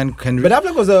Batman? Ben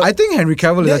Affleck was a. I think Henry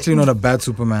Cavill is Yeah. actually not a bad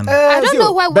Superman. I don't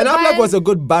know why Ben Affleck why- was a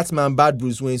good Batman, bad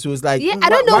Bruce Wayne. So it's like, Yeah, I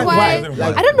don't know why.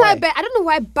 Like, I don't know why. I don't know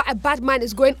why Batman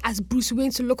is going as Bruce Wayne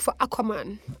to look for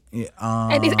Aquaman, Yeah,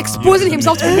 and is exposing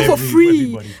himself to people for free.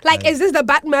 Everybody. Like, is this the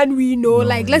Batman we know?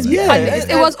 Like, let's be Yeah, honest.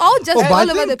 It was all just but I all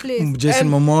over the think place. Jason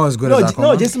Momoa is good No, as Aquaman.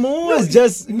 no, Jason Momoa is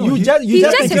just you he's just just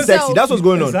think he's himself. sexy. That's what's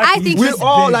going on. Exactly. I think We he's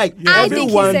all big. like Yeah. I think he's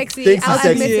everyone sexy. thinks I'll he's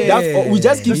sexy. admit it. That's we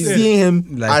just keep Yeah. seeing him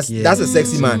Like, as yeah, that's a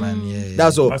sexy man. yeah, yeah.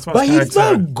 That's all. As far But as he's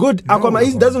character, not good no. Aquaman.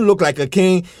 He doesn't look like a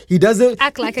king. He doesn't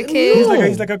Act like a He's kid. like, No.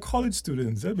 he's like a college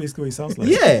student. That's basically what he sounds like.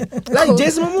 Yeah, like Cool.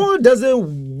 Jason Momoa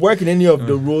doesn't work in any of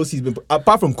the roles he's been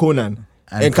apart from Conan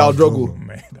and Khal Khal Drogo. Oh,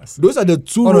 man, that's Those are the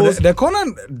two Oh no, roles. the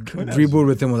Conan reboot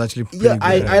with him was actually pretty Yeah,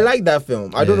 good. I like that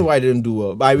film. I don't know why I didn't do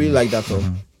well, but I really like that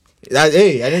film.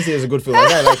 Hey, I didn't say it was a good film.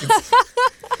 I like it.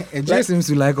 It just seems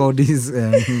to like all these.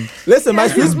 Listen, my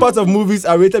sweet spot of movies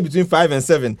are rated between 5 and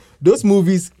 7. Those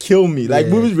movies kill me. Like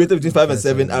Yeah. movies rated between 5 and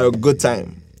 7 are a good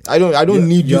time. I don't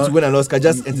need you you're- to win an Oscar.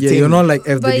 Just entertain Yeah, you're me. not like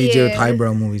F the But DJ with yeah.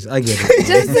 highbrow movies. I get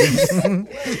it.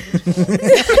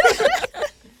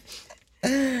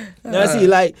 Now see,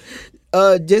 like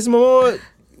Jason Momoa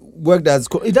worked as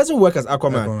it doesn't work as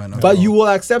Aquaman, Aquaman, but okay. you will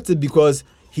accept it because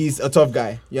he's a tough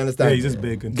guy. You understand? Yeah, he's just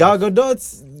big. And Gal Gadot.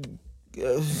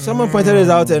 Someone pointed this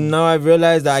out, and now I've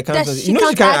realized that I can't. That You know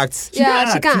she can't act.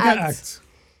 Yeah, she can't act.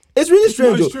 It's really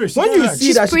strange. No, it's true. She When can't you act. see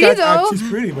She's that she pretty can't act. though. She's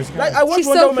pretty, but she can't. Like I watched She's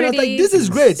Wonder so Woman, I was like, pretty. this is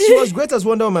great. She was great as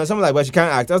Wonder Woman. Something like, but she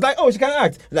can't act. I was like, oh, she can't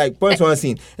act. Like, point to one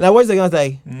scene. And I watched it again, I was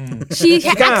like, Her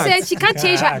can't accent, act. she can't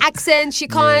change her accent. She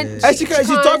can't. and she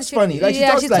talks funny. Like, she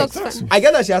talks like, funny. I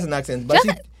get that she has an accent, but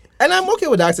and I'm okay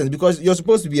with the accent because you're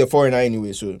supposed to be a foreigner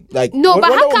anyway. So, like, No,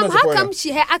 but Wonder how Woman's a come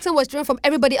foreigner. her accent was different from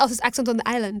everybody else's accent on the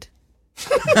island?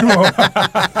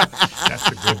 That's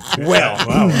a good.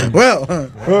 Wow.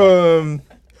 Well,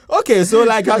 Okay, so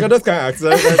like Gal Gadot can't act. So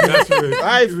That's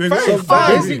really,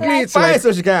 basically, it's fine, like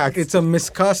so she can't act. it's a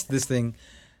miscast. This thing.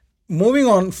 Moving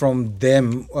on from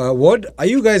them, what are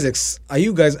you guys? Are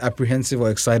you guys apprehensive or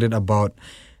excited about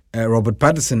Robert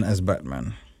Pattinson as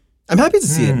Batman? I'm happy to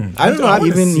see him. I don't know. I wanna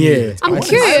even- see yeah. it. I'm I wanna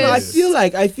curious. see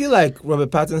it. I feel like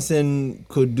Robert Pattinson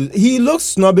could do. He looks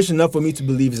snobbish enough for me to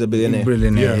believe he's a billionaire.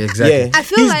 Brilliant, Yeah. exactly. Yeah. I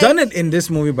feel He's like- done it in this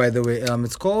movie, by the way.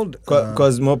 It's called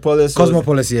Cosmopolis.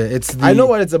 Cosmopolis. Yeah, it's. I know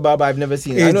what it's about, but I've never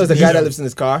seen it. I know it's a guy that lives in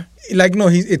his car. Like no,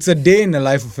 it's a day in the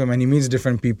life of him, and he meets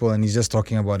different people, and he's just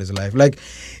talking about his life. Like,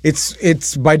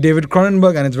 it's by David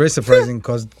Cronenberg, and it's very surprising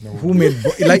because who made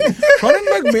like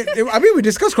Cronenberg made? I mean, we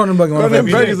discussed Cronenberg in one of our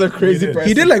Cronenberg videos. is a crazy did. person.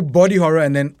 He did like body horror,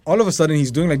 and then all of a sudden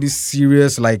he's doing like this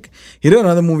serious like he did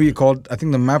another movie called I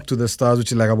think The Map to the Stars,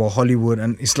 which is like about Hollywood,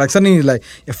 and it's like suddenly he's like,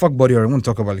 yeah, fuck body horror, I'm gonna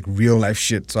talk about like real life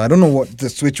shit. So I don't know what the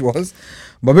switch was,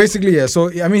 but basically yeah.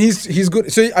 So I mean he's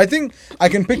good. So I think I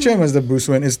can picture him as the Bruce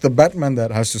Wayne. It's the Batman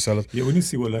that has to sell it. Yeah, when you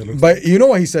see what that looks like. But you know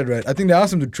what he said, right? I think they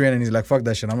asked him to train, and he's like, "Fuck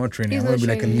that shit! I'm not training. He's I'm gonna not be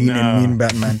like a training. lean and mean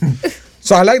Batman."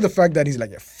 So I like the fact that he's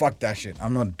like, "Yeah, fuck that shit!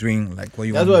 I'm not doing like what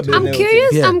you That's want what me to." I'm Yeah.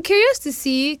 curious. Yeah. I'm curious to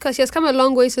see because he has come a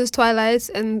long way since Twilight,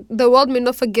 and the world may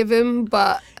not forgive him.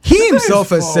 But He himself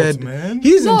has fault, said, man.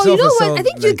 "He's no, himself you know has what? said, I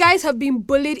think you like, guys have been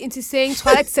bullied into saying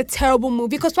Twilight is a terrible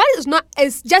movie because Twilight is not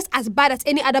as just as bad as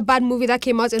any other bad movie that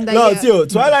came out in that No, year. Theo,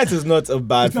 Twilight is not a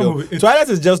bad It's not film. movie, it's- Twilight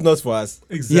is just not for us.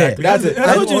 Exactly. That's it.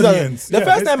 That's what an you audience. The Yeah,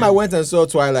 first time I basically. went and saw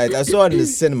Twilight, I saw it in the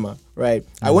cinema, right?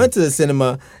 I went to the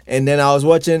cinema and then I was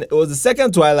watching, it was the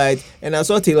second Twilight, and I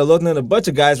saw Taylor Lautner and a bunch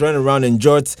of guys running around in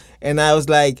jorts, and I was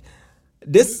like,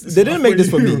 they didn't make this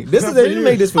for me. They didn't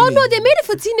make this for Oh me. no, they made it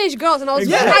for teenage girls, and I was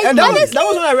Yeah, I and that honestly,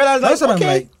 was when I realized, That's like, what okay,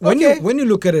 I'm like. When okay. you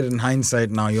look at it in hindsight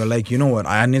now, you're like, you know what?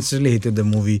 I unnecessarily hated the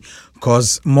movie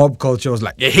because mob culture was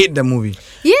like, you hate the movie.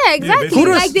 yeah, exactly.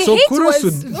 Kudos- like the so hate kudos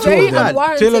was to very them.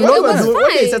 unwarranted. Taylor It Lautner was do-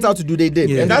 What they fine. set out to do, they did,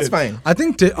 Yeah. and that's They did. fine. I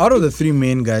think out of the three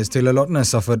main guys, Taylor Lautner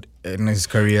suffered in his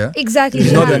career. Exactly.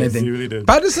 He's he not has. done anything. He really did.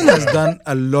 Patterson has done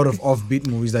a lot of offbeat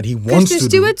movies that he wants Kristen to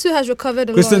Stewart do. too has recovered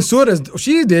a Kristen lot. Stewart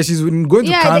she's there. She's been going to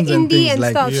Yeah, Cannes the and indie things and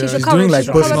like stuff. Yeah, She's she's recovered. doing, like, she's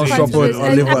recovered personal quite shop with a bit. And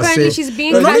Oliver apparently Say. she's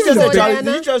being No, not cast even for that, Charlie,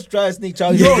 Diana. did you just try to sneak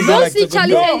Charlie? Don't see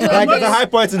Charlie Angel like again. the high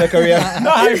points in the career. Not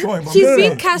high point. but- She's No, no, been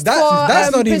no. cast That's for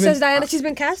not even- Princess Diana. She's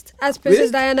been cast as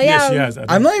Princess Diana. Yeah, Yeah, she has. I I'm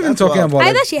think. not even That's talking wild. about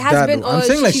Either like, she has that. been I'm or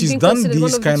saying like she's she's been done considered one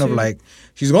these of the kind of two. like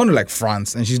she's gone to like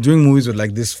France and she's doing movies with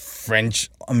like this French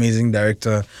amazing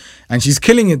director and she's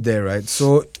killing it there, right?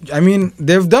 So I mean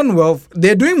they've done well.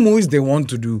 They're doing movies they want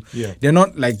to do. Yeah. They're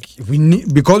not like we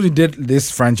need because we did this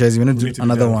franchise. We need to need do to do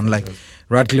another that one. Like franchise.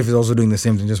 Radcliffe is also doing the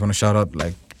same thing. Just want to shout out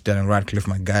like Daniel Radcliffe,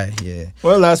 my guy. Yeah.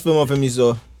 What last film of him you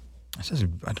saw? I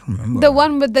don't remember. the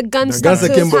one with the gun The stuck Guns to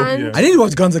his Akimbo. hand. Yeah. I need to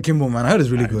watch Guns Akimbo, man. I heard it's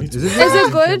really I good. need Is to- it? Is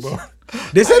it good?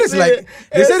 They said it's like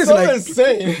they said it's so like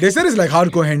insane. they said it's like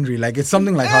Hardcore Henry. Like it's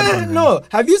something like Hardcore Henry. No,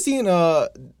 have you seen The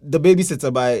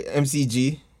Babysitter by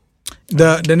MCG?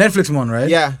 The Netflix one, right?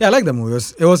 Yeah. Yeah, I like that movie.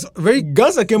 It was very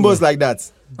Guns Akimbo is like that.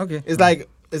 okay. It's like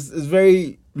it's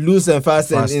very loose and fast,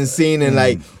 Fast. and insane and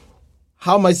like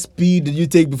how much speed did you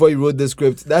take before you wrote the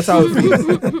script? That's how it feels.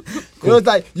 You know, it's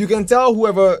like you can tell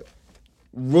whoever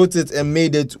wrote it and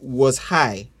made it was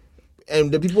high,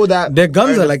 and the people that Their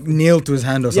guns are like nailed to his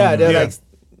hand or something. yeah, they're Yeah. like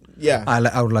yeah,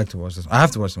 I would like to watch this. I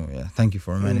have to watch the movie. Yeah. Thank you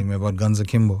for reminding me about Guns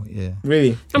Akimbo. Yeah.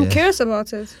 really. I'm Yeah. curious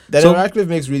about it. Daniel So- Radcliffe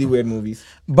makes really weird movies.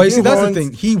 But you see, that's the Horns-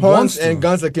 thing. He Horns wants to. and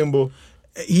Guns Akimbo.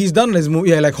 He's done his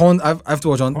movie. Yeah, like Horn. I have to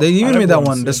watch on. They even I like made that Horns,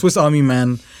 one, yeah. the Swiss Army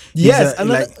Man. He's Yes, a- and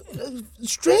like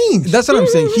strange. that's what I'm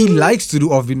saying. He likes to do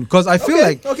offbeat because I feel Okay,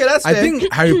 like okay, that's I fair.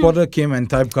 think Harry Potter came and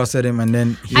typecasted him, and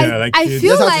then he, Yeah, like I kids.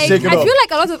 feel Just have to like shake it I up. feel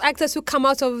like a lot of actors who come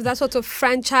out of that sort of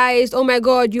franchise, oh my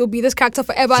god, you'll be this character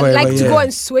forever, Forever, like to yeah. go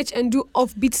and switch and do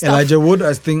offbeat stuff. Elijah Wood,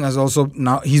 I think, has also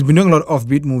now he's been doing a lot of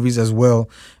offbeat movies as well.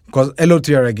 Because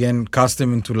LOTR again cast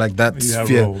him into like that Yeah,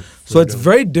 sphere, role. so it's Yeah.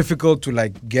 very difficult to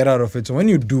like get out of it. So when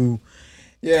you do,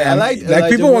 yeah, I and, like people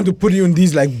Elijah want Wood. to put you in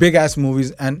these like big ass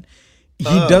movies, and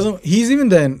He doesn't. He's even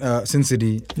there in Sin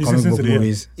City He's comic in Sin book City, yeah.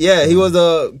 movies. Yeah, he was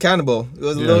a cannibal. He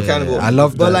was a little cannibal. I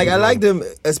love But that. like, I liked him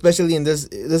especially in this.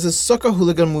 There's a soccer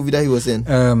hooligan movie that he was in.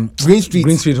 Green Street.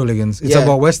 Green Street Hooligans. It's Yeah.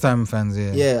 about West Ham fans.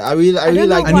 Yeah. Yeah, I really I don't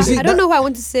know like. why. And you see I don't know why I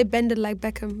want to say bend it like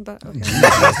Beckham, but okay.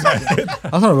 That's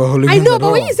not about hooligans. I know, at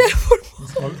but when all. you said football,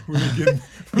 It's all hooligan.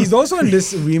 He's also in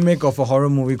this remake of a horror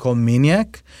movie called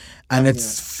Maniac, and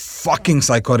it's fucking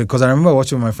psychotic. Because I remember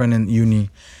watching with my friend in uni,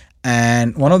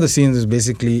 and one of the scenes is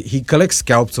basically he collects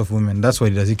scalps of women. That's what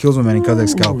he does. He kills women and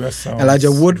collects Ooh, scalps. that sounds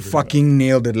Elijah Wood really fucking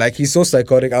nailed it. Like, he's so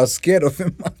psychotic. I was scared of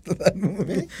him after that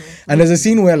movie. And there's a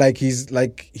scene where like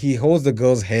he holds the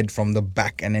girl's head from the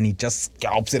back and then he just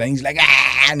scalps it and he's like,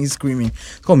 ah, and he's screaming.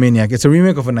 It's called Maniac. It's a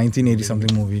remake of a 1980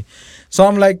 something movie. So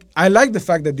I'm like, I like the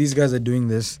fact that these guys are doing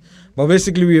this, but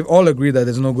basically we've all agreed that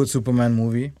there's no good Superman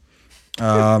movie.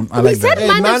 I like said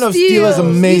that. Man of Steel is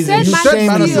amazing. You You said said Man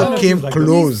Man of of Steel Steel. came Like,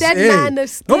 close. said Hey, Man of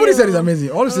Steel. nobody said it's amazing.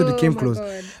 All said it came my close.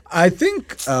 God. I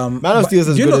think Man of Steel is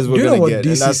as do you good know, as we're do you know gonna what get,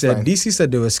 and DC that's said? fine. DC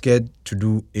said they were scared to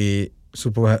do a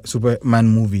Superman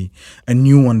movie, a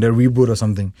new one, the reboot or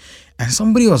something. And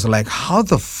somebody was like, how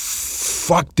the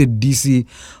fuck did DC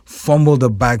fumble the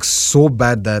bag so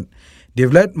bad that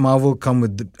they've let Marvel come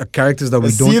with characters that we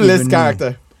A don't even C-list know.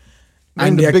 character.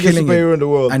 And the they're biggest killing superhero it. in the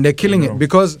world. And they're killing I it know.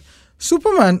 because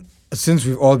Superman, since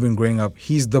we've all been growing up,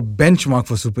 he's the benchmark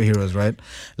for superheroes, right?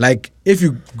 Like, if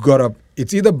you got up,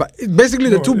 it's either basically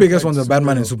the No, two it's biggest like ones are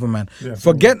Batman and superhero. Superman. Yeah,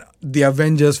 Forget the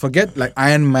Avengers, forget like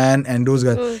Iron Man and those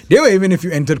guys. They were even if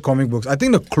you entered comic books. I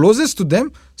think the closest to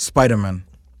them, Spider-Man.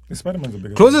 Spider-Man's the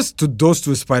biggest. Closest to those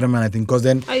two is Spider-Man, I think, because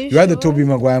then Are you you had the sure? Tobey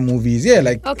Maguire movies. Yeah,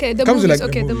 like Okay, the comes with, movies. like,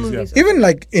 Okay, the movies, movies. yeah. even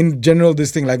like in general,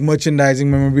 this thing like merchandising,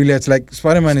 memorabilia, it's like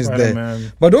Spider-Man is there.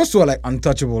 Spider-Man. But those two are like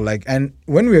untouchable. Like, and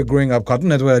when we were growing up, Cartoon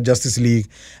Network had Justice League,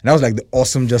 and that was like the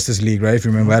awesome Justice League, right? If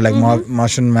you remember, I had, like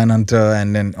Martian Manhunter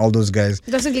and then all those guys.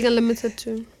 Justice League Unlimited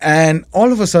too. And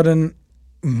all of a sudden,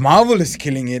 Marvel is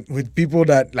killing it with people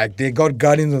that like they got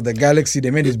Guardians of the Galaxy.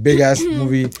 They made this big ass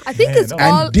movie, I think Man, it's that-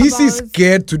 all and DC is about.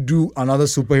 scared to do another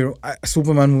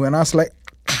Superman movie. And I was like,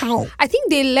 how? I think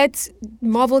they let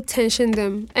Marvel tension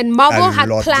them, and Marvel A had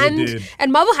lot. planned, They did.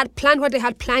 and Marvel had planned what they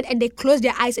had planned, and they closed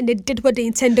their eyes and they did what they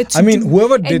intended to. I mean, do.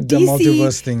 whoever And did the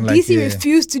multiverse thing, like, DC yeah.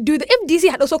 refused to do that. If DC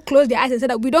had also closed their eyes and said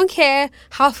that we don't care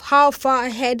how far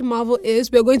ahead Marvel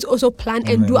is, we're going to also plan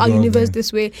and do our God, universe yeah.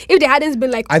 this way. If they hadn't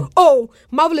been like, I- oh,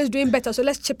 Marvel is doing better, so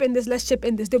let's chip in this,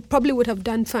 they probably would have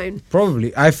done fine.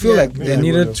 Probably. I feel like maybe they they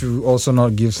needed would've. to also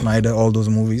not give Snyder all those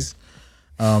movies.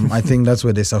 I think that's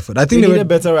where they suffered. I They think they needed were.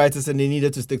 better writers and they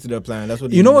needed to stick to their plan. That's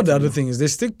what they You know needed what the to other do. thing is? They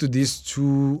stick to these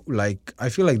two, like, I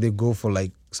feel like they go for,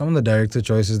 like, some of the director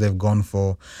choices they've gone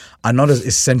for are not as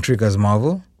eccentric as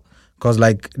Marvel. Because,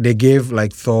 like, they gave,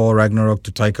 like, Thor Ragnarok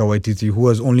to Taika Waititi, who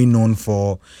was only known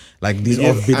for, like, these They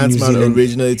gave offbeat New Ant-Man Zealand.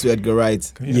 originally to Edgar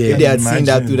Wright. Yeah. If they had seen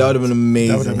that Imagine too, that would have been That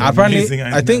amazing. would've been Apparently, amazing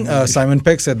I think Ant-Man. Simon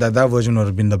Pegg said that version would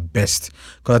have been the best.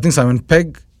 Because I think Simon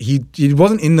Pegg, he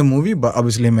wasn't in the movie, but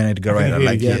obviously him and Edgar Wright are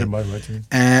like, yeah.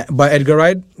 But Edgar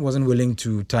Wright wasn't willing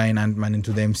to tie in Ant-Man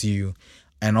into the MCU.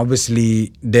 And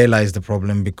obviously, there lies the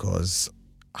problem because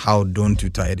how don't you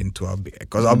tie it into our big...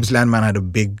 Because obviously Ant-Man had a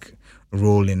big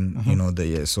role in, you know, the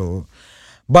year. So...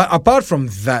 But apart from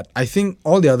that, I think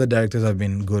all the other directors have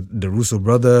been good. The Russo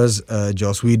brothers,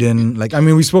 Joss Whedon. Like, I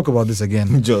mean, we spoke about this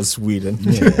again. Joss Whedon.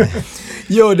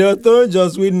 Yo, they were throwing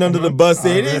Joss Whedon under the bus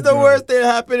saying, it's the worst thing that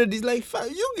happened. And he's like,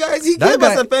 you guys, he gave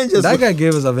us Avengers. That guy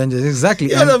gave us Avengers, exactly.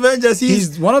 He has And Avengers.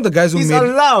 he's one of the guys who He's made...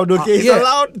 allowed, okay? He's yeah.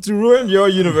 allowed to ruin your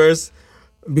universe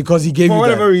Because he gave for you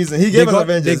whatever that. reason. He gave us They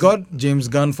Avengers. got James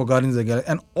Gunn for Guardians of the Galaxy.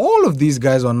 And all of these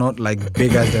guys are not like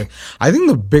big ass directors. I think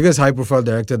the biggest high profile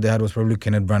director they had was probably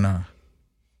Kenneth Branagh.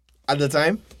 At the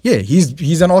time? Yeah,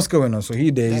 he's an Oscar winner, so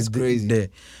he's That's crazy. there.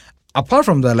 Apart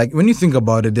from that, like when you think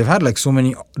about it, they've had like so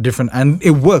many different, and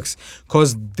it works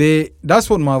because that's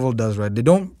what Marvel does, right? They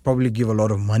don't probably give a lot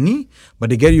of money, but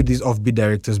they get you these offbeat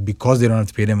directors because they don't have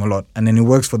to pay them a lot, and then it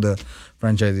works for the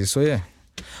franchises. So yeah.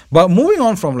 But moving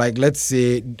on from like let's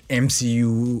say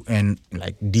MCU and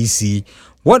like DC,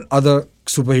 what other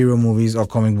superhero movies or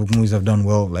comic book movies have done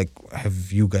well? Like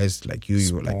have you guys like you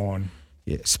were like Spawn.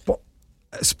 yeah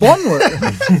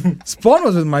Spawn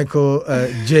was with Michael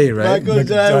J, right? Michael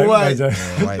J. White.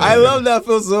 White, I yeah. love that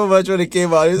film so much when it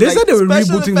came out. It was They like said they were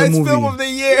special rebooting the effects movie. film of the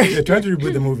year. They tried to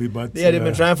reboot the movie, but Yeah, they've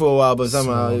been trying for a while, but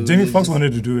somehow Jamie it Foxx just-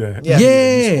 wanted to do that.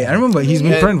 Yeah. I remember he's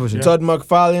been And trying for it. Todd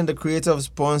McFarlane, the creator of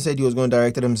Spawn, said he was going to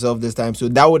direct it himself this time, so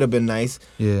that would have been nice.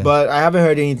 Yeah. But I haven't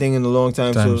heard anything in a long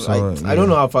time, so I don't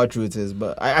know how far true it is,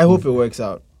 but I hope it works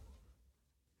out.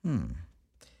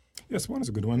 Yeah, Spawn is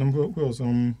a good one. Who else?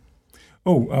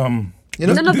 You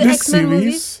know, None of the this X-Men series,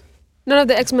 movies? None of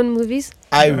the X-Men movies.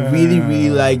 I really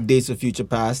like Days of Future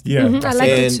Past. Yeah. Mhm, I like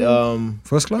it And too.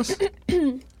 First Class?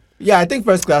 yeah, I think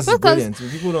First Class is First Class- brilliant.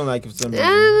 People don't like it for some reason.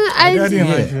 I didn't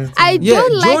like Yeah. it. I Yeah,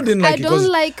 don't Joe like. didn't like I it don't 'cause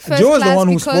like First Joe was the Class one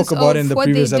who because spoke about it in of the what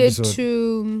previous they did episode.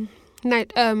 to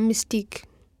Mystique.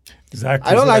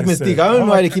 Exactly. I don't that's like what Mystique. said. I don't know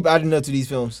why like they keep adding her to these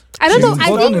films. I don't She's know.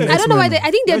 important in I don't know why X-Men. they.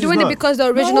 I think they're No, she's doing it not. because the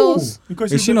No, originals.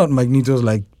 because Is she not Magneto's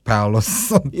like pal or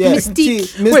something? Yeah, Mystique.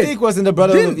 See, Mystique was in the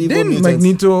Brotherhood of Evil Didn't Mutants.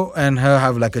 Magneto and her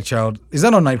have like a child? Is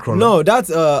that not Nightcrawler? No, that's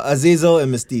Azazel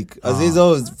and Mystique. Ah.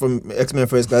 Azazel is from X-Men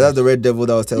First Class. That's the Red Devil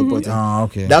that was teleporting. Ah,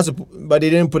 okay. But they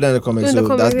didn't put that in the comics, In the so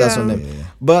comics, that's yeah. on them. Yeah.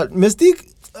 But Mystique,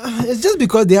 it's just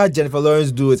because they had Jennifer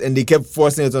Lawrence do it and they kept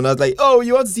forcing it on us, like, oh,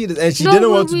 you want to see this, and she No, didn't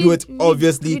we- want to do it, we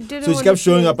obviously. didn't So she want kept to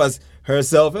showing see up it. as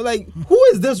herself. And like, who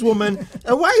is this woman,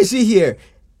 and why is she here?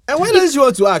 And why doesn't she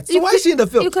want to act? So why is she in the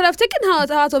film? You could have taken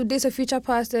her out of Days of Future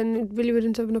Past, and it really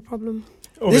wouldn't have been a problem.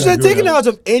 They should have taken her out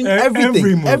of everything.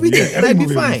 Every movie, Everything. yeah, every That'd be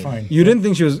movie would fine. You didn't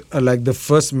think she was like the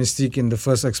first Mystique in the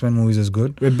first X-Men movies is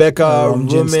good? Rebecca, Jane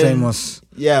Roman. Stamos.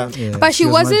 Yeah. Yeah, But she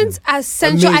was wasn't as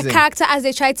central a Amazing. character as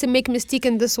they tried to make Mystique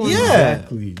in this one. Yeah.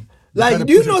 Exactly. They Like, kinda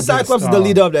do you push her know to be a Cyclops is the star.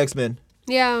 leader of the X-Men?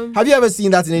 Yeah. Have you ever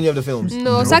seen that in any of the films?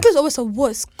 No, Cyclops is always a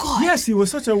wuss. God. Yes, he was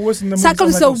such a wuss in the movie.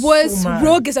 Cyclops is I'm a like, I was wuss. so mad.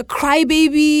 Rogue is a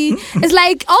crybaby. It's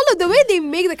like all of the way they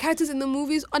make the characters in the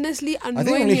movies, honestly, I think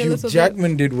annoy only me a Hugh little bit.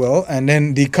 Jackman did well, and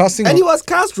then the casting And of, he was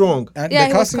cast wrong. and Yeah,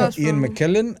 the he was casting of cast Ian wrong.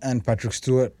 McKellen and Patrick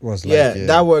Stewart was like Yeah,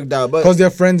 that worked out. But because they're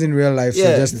friends in real life. Yeah.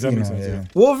 So just Does that you know, make sense, yeah. yeah.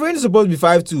 Wolverine is supposed to be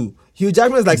 5'2". Hugh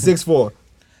Jackman is like 6'4".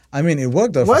 I mean, it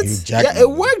worked out What? for Hugh Jackman. Yeah, it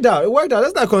worked out. It worked out.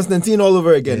 That's like Constantine all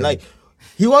over again. Yeah. Like,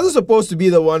 he wasn't supposed to be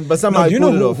the one, but somehow No, do he you know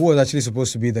pulled it who, off. who was actually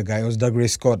supposed to be the guy? It was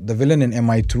Douglas Scott, the villain in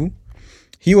MI2.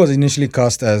 He was initially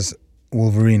cast as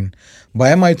Wolverine, but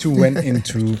MI2 went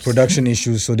into production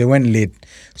issues, so they went late.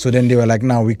 So then they were like,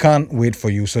 "No, we can't wait for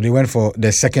you." So they went for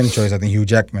their second choice, I think Hugh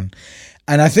Jackman.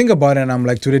 And I think about it, and I'm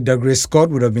like, today Douglas Scott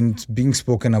would have been being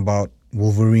spoken about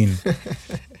Wolverine,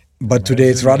 but today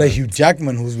it's rather Hugh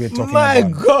Jackman who's we're talking My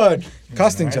about. God.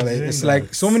 Casting, Imagine Charlie. It's that.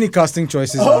 like so many casting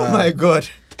choices. Oh are, my God.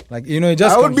 Like it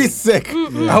just I would comes- be sick.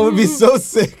 I would be so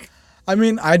sick. I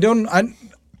mean, I don't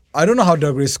know how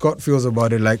Douglas Scott feels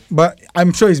about it. Like, but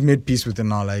I'm sure he's made peace with it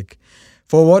now. Like,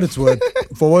 for what it's worth,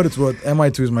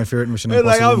 MI2 is my favorite Mission It's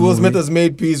like Impossible how Will Smith movie. has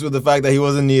made peace with the fact that he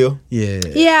wasn't Neo. Yeah.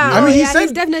 Yeah. I mean, he yeah, said.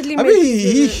 he's definitely I made mean,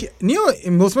 peace with Neo.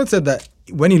 Will Smith said that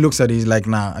when he looks at it, he's like,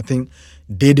 nah. I think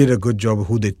they did a good job of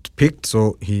who they picked,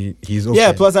 so he's okay.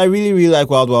 Yeah, plus I really like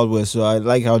Wild Wild West, so I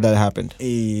like how that happened.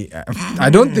 I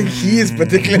don't think he is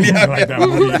particularly I happy. like that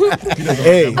movie. He doesn't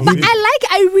Hey. like that But movie.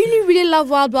 I really love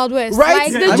Wild Wild West. Right?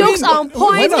 Like, Yeah, the I jokes mean, are on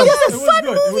point. when It I- was It a was fun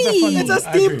good. It was a movie. fun It's a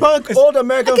I agree. steampunk old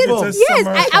American film. It's a Yes,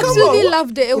 summer- I Come absolutely on.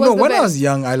 loved it. It was No, the when I best. was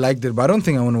young, I liked it, but I don't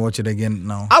think I want to watch it again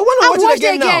now. I want I to watch watched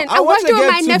it again now. I watched it with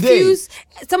my today. nephews.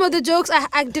 Some of the jokes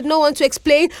I did not want to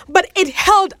explain, but it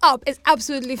held up. It's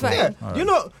absolutely fine.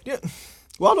 Yeah,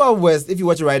 Wild Wild West, if you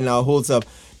watch it right now, holds up.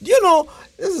 Do you know,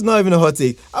 this is not even a hot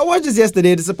take. I watched this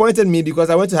yesterday. It disappointed me because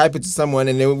I went to hype it to someone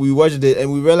and then we watched it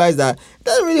and we realized that it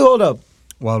doesn't really hold up.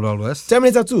 Wild Wild West.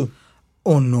 Terminator 2.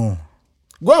 Oh no.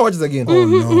 Go and watch it again. Oh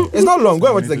no. It's not long. Go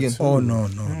and watch it again. Oh no.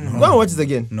 Go and watch it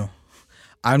again. No.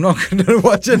 I'm not gonna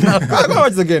watch it now. Go and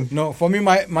watch it again. No, for me,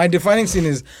 my defining scene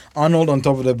is Arnold on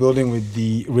top of the building with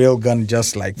the rail gun,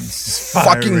 just like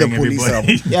fucking the Firing police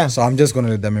everybody. Yeah. up. So I'm just gonna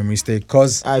let that memory stay,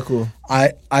 cause Alright, cool.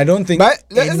 I don't think But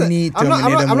any listen, I'm Terminator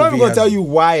not even movie going to has- tell you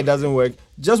why it doesn't work.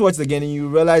 Just watch it again and you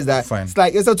realize that Fine. it's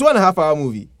like it's a 2.5 hour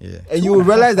movie. Yeah. And you will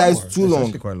realize that it's too long.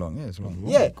 actually quite long. Yeah, it's long.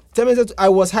 Yeah, Terminator 2, I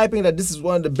was hyping that this is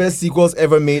one of the best sequels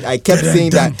ever made. I kept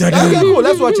saying that. dun, dun, Okay, cool,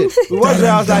 let's watch it. We watched it,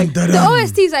 I was like, The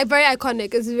OST is like very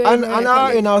iconic. It's very, an very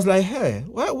hour iconic. and I was like, hey,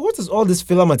 what is all this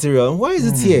filler material? Why is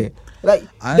it here? Like,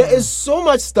 there is so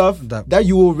much stuff that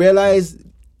you will realize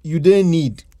you didn't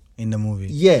need. In the movie.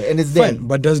 Yeah, and it's there. Fine,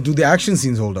 but do the action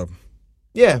scenes hold up?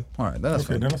 Yeah. All right, that's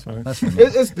Okay, fine. then that's fine. That's fine.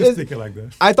 It's, Just take it like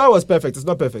that. I thought it was perfect. It's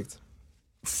not perfect.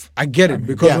 I get it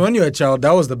because Yeah. when you're a child,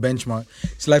 that was the benchmark.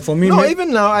 It's like for me, No, ma-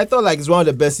 even now, I thought like it's one of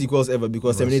the best sequels ever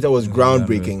because Terminator was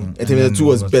groundbreaking and Terminator 2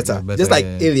 was better. Just like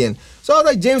Alien. So I was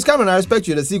like, James Cameron, I respect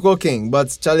you, the sequel king.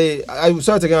 But Charlie, I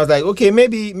saw it again, I was like, okay,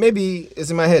 maybe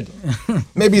it's in my head.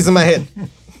 Maybe it's in my head.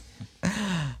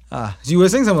 So you were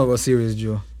saying something about series,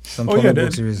 Joe. Some Oh yeah, comic book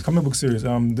the series. comic book series.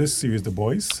 This series, The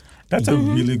Boys. That's a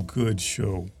really good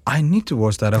show. I need to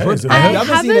watch that. I've That heard. is a I You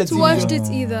haven't seen haven't that watched TV?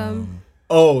 it either.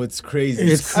 Oh, it's crazy.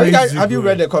 It's Have you crazy have you good.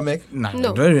 read the comic? Nah,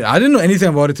 No. I didn't know anything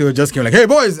about it till it just came like, hey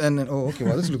boys, and then okay,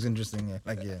 well this looks interesting. Yeah.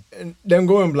 Like And then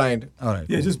go in blind. all right.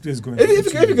 Yeah, cool. just go. If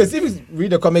you can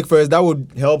read the comic first, that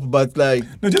would help. But like,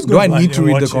 No, just Do go I blind need to and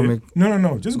read the watch it. comic?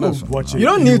 No. Just go That's fine. watch it. you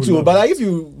don't need will to. love But it. like, if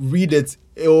you read it,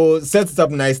 it will set it up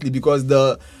nicely because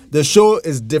the show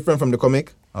is different from the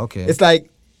comic. Okay. It's like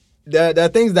there are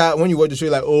things that when you watch the show,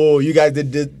 you're like, oh, you guys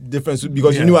did this different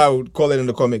because you Yeah. knew I would call it in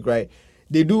the comic, right?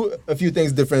 They do a few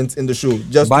things different in the show.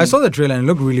 But I saw the trailer and it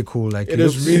looked really cool. Like it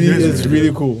is looks- really, it is it's really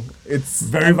really cool. It's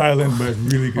very violent, but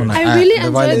really good. Oh, nice. I really the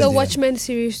enjoy violence, the yeah. Watchmen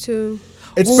series too.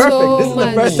 it's So perfect. This is the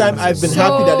much. first time I've been So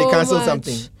happy that they canceled much.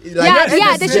 something.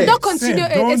 Yeah, they should not Same. continue.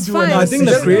 Don't It's do fine. No, I think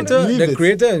the Just creator, leave the it.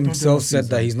 creator do himself a said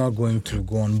that season. he's not going to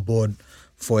go on board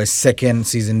for a second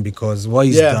season because what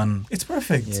he's Yeah. done. It's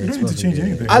perfect. Yeah, you it's don't need to perfect, change yeah.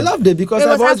 anything. I loved it because It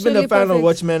I've was always been a absolutely fan of perfect.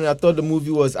 Watchmen and I thought the movie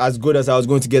was as good as I was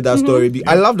going to get that story.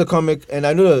 I love the comic and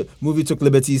I know the movie took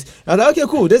liberties. I was like, okay,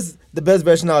 cool, this is the best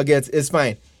version I'll get. It's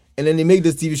fine. And then they make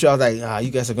this TV show. I was like,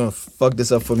 you guys are going to fuck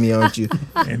this up for me, aren't you?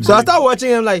 And So I started watching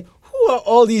and I'm like, who are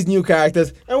all these new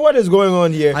characters and what is going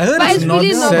on here? I heard But it's it's not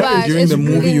really not set bad. during It's the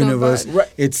movie really not universe. bad. Right.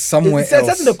 It's somewhere It's set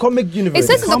else. in the comic universe. It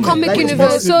says in the Comic. comic Like, it's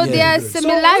universe, supposed so to be, there are yeah. So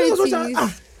when I was watching,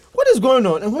 similarities. what is going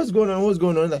on? And what's going on? What's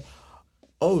going on? Like,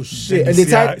 oh shit! Then And you they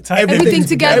see tied how- Everything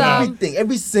together. Everything,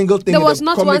 every single thing. There in was the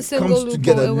not comic one single comes loophole.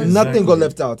 together. It was- Nothing got Exactly.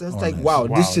 left out. It's like, nice. wow,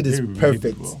 this shit is they really perfect.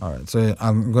 did well. All right, so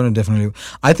I'm gonna definitely.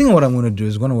 I think what I'm gonna do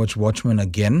is gonna watch Watchmen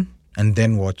again and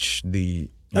then watch the.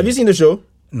 Have you seen the show?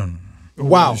 No, no.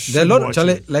 Wow. You should There are a lot. watch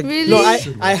Charlie, it. like Really? No,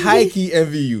 I high key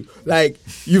envy you. Like,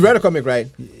 you read a comic, right?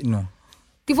 no.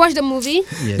 You've watched the movie?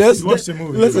 Yes. Watch the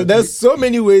movie. Listen, there's so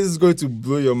many ways it's going to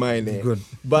blow your mind. Eh? Good.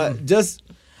 But just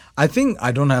I think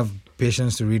I don't have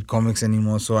patience to read comics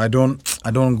anymore, so I don't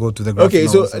go to the graphic okay.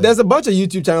 So novels. there's a bunch of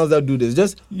YouTube channels that do this.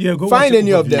 Just Yeah, go find watch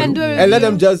any it of with them And do a and let review.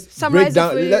 them just Summarize break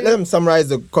down. it for Let you. them summarize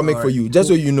the comic for Alright, you, just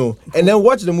so you know, and then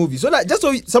watch the movie. So that just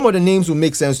so some of the names will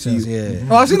make sense to you. Yeah.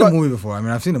 Oh, I've seen the Because- movie before. I mean,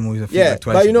 I've seen the movie. Yeah, like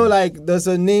twice. but you know, like there's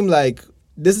a name like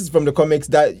this is from the comics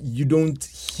that you don't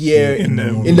hear In the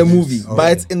in the movie, movies. but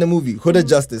Okay. it's in the movie. Hooded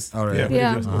Justice. All right. Yeah,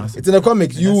 Yeah. but just- It's in the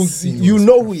comics. And You that scene you was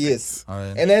know who he is,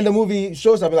 Alright. and then the movie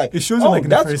shows up like, It shows him, oh, like, in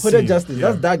the that's first Hooded scene. Justice. Yeah.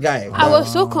 That's that guy. I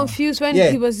was so confused when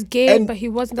Yeah. he was gay, And- but he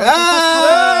wasn't.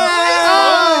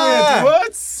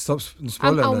 What? Stop I'm,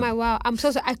 spoiler. oh alert. my wow! I'm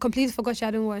so sorry. I completely forgot you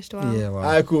hadn't watched. Wow. Yeah. Wow.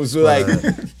 Alright, cool. So like,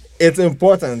 it's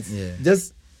important. Yeah.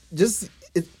 Just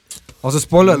it, Also,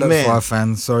 spoiler alert Man. for our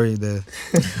fans. Sorry,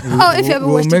 Oh, if you haven't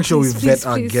we'll watched make it, sure we please, vet please,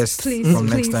 our please, guests please, from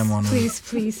next please, time on.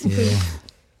 Please. Yeah.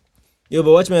 yo,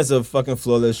 but Watchmen is a fucking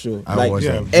flawless show. I Like watched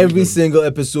Yeah. it. every single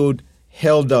episode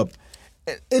held up.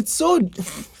 It's so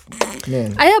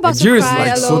man. Are you about to Egyir is cry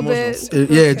like a so little bit?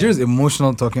 Yeah, Egyir is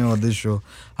emotional talking about this show.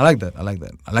 I like that. I like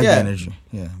the Yeah. energy.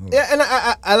 Yeah. Yeah, and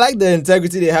I like the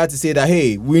integrity they had to say that,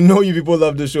 hey, we know you people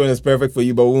love the show and it's perfect for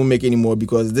you, but we won't make any more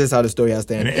because this is how the story has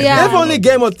to end. Yeah. If only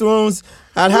Game of Thrones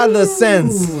had the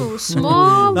sense. Oh,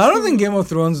 small. Now, I don't think Game of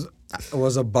Thrones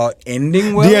was about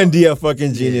ending well. D&D are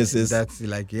fucking geniuses. That's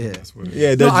like, yeah. That's what it is. Yeah,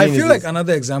 No, they're I geniuses. feel like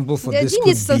another example for They're this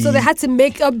geniuses, could be... so they had to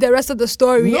make up the rest of the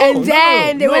story, and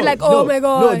then they went like, "Oh my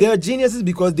god!" No, they're geniuses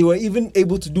because they were even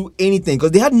able to do anything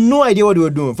because they had no idea what they were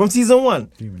doing from season 1.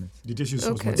 3 minutes. They just use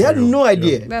Okay. They had no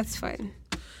idea. That's fine.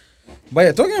 But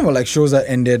yeah, talking about like shows that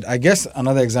ended, I guess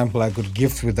another example I could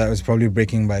give with that was probably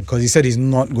Breaking Bad, because he said he's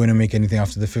not going to make anything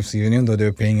after the 5th season, even though they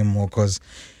were paying him more, because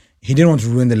he didn't want to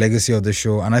ruin the legacy of the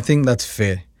show. And I think that's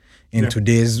fair in Yeah.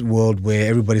 today's world where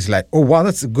everybody's like, oh wow,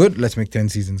 that's good, let's make 10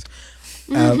 seasons.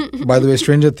 By the way,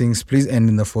 Stranger Things, please end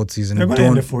in the 4th season. They're going to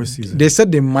end the 4th season. They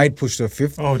said they might push to a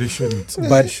 5th. Oh, they shouldn't.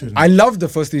 But They shouldn't. I love the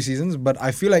first 3 seasons, but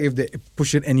I feel like if they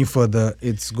push it any further,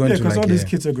 it's going Yeah, to because like... all these yeah.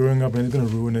 kids are growing up and it's going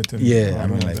to ruin it. And Yeah, I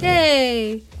don't mean, know like- that.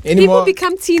 Hey, Any people more-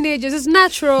 become teenagers. It's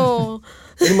natural.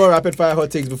 Any more rapid fire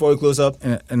hot takes before we close up?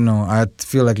 No, I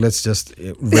feel like let's just...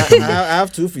 I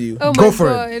have 2 for you. Oh Go my for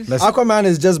god. it. Let's Aquaman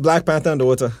is just Black Panther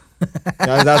underwater.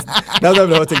 Yeah, that's not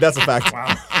even a hot take. That's a fact.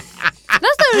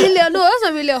 That's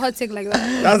not really a hot take like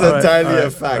that. That's All right, entirely all right,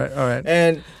 a fact. all right.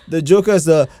 And the Joker is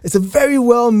it's a very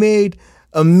well made,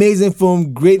 amazing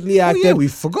film, greatly Oh, acted, yeah, we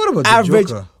forgot about the average,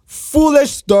 Joker.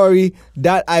 foolish story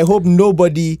that I hope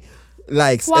nobody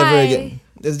likes Why? ever again.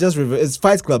 It's just it's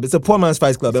Fight Club. It's a poor man's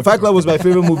Fight Club. And Fight Club was my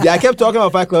favorite movie. I kept talking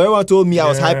about Fight Club. Everyone told me I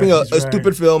was Yeah, hyping that's a right.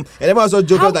 stupid film, and everyone saw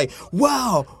Joker. How- Was like,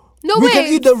 wow. No, we can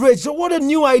wait. eat the rich. So what a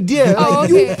new idea! Oh, Like,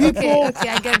 okay, you people okay,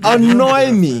 I get that.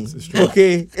 annoy me. That's true.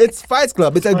 Okay, it's Fight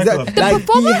Club. It's Fight exactly Club. The like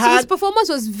performance, he had. his performance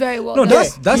was very well No, done.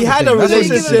 that's he the had thing. a That's the thing.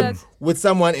 relationship that. with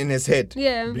someone in his head.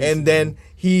 Yeah. And then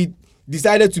he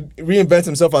decided to reinvent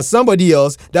himself as somebody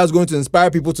else that was going to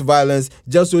inspire people to violence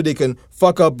just so they can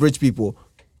fuck up rich people.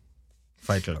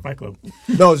 Fight Club? Fight Club.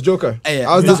 No, it's Joker. Yeah.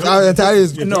 I was just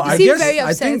entirely. No, I seem guess very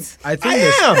I think upset. I think I the-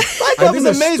 am. Fight I Club think is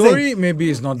the amazing. story maybe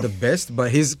is not the best,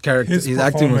 but his character, his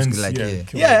acting was performance, like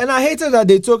killed Yeah, it. and I hated that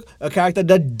they took a character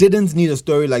that didn't need a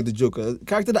story like the Joker, a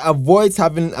character that avoids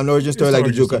having an origin story It's like the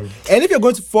origin Joker. story. And if you're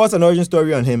going to force an origin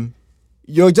story on him,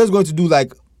 you're just going to do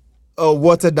like a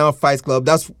watered down Fight Club.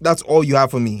 That's all you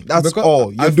have for me. That's Because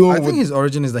all you're I doing. think with, his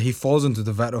origin is that he falls into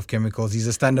the vat of chemicals. He's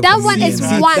a stand-up That one comedian. is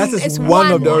See, one. that is It's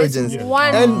one of the It's origins.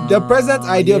 one. and the present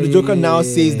idea of the Joker now yeah,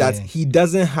 says that yeah. he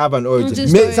doesn't have an origin. Origin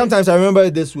story. Sometimes I remember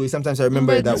it this way. Sometimes I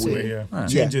remember it that This way. way. Yeah. Right.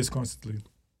 Changes constantly.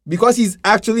 Because he's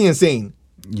actually insane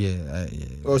Yeah,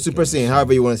 or super sane,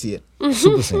 however you want to see it.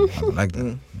 super sane. I like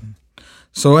that.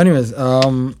 So, anyways,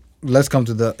 let's come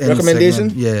to the end Recommendation?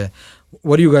 segment. Yeah.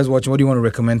 What are you guys watching? What do you want to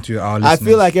recommend to our I listeners?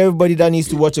 feel like everybody that needs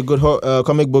to watch a good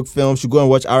comic book film should go and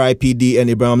watch R.I.P.D. and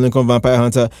Abraham Lincoln Vampire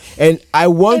Hunter. And I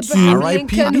want Abraham to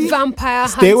Lincoln Vampire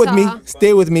stay with me. Hunter.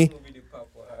 Stay with me.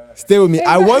 Stay with me.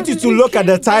 I want you to look at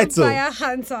the title, Vampire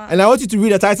Hunter. and I want you to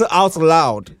read the title out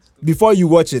loud before you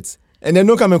watch it, and then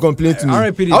don't come and complain to me.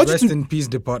 R.I.P. I want you Rest to- in Peace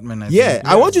Department. I Yeah, think.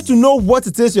 I want you to know what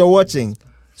it is you're watching,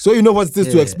 so you know what it is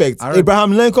to Yeah. expect. R.I.P.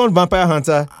 Abraham Lincoln Vampire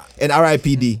Hunter and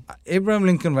R.I.P.D. Abraham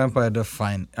Lincoln Vampire, the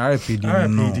fine. R.I.P.D.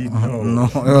 R.I.P.D. No, No.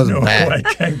 it was No, bad.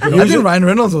 I can't go. I think Ryan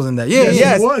Reynolds was in that. Yeah, Yes, yeah.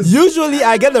 Yes, he was. usually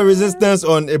I get the resistance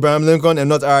on Abraham Lincoln and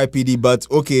not R.I.P.D. But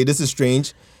okay, this is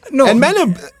strange. No, And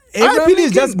Abraham R.I.P.D.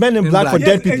 is just Lincoln Men in in Black for Black.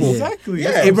 dead people. Exactly.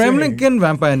 Yeah. that's what I'm Abraham saying. Lincoln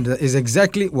Vampire is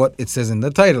exactly what it says in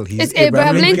the title. He's It's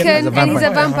Abraham Lincoln as and he's a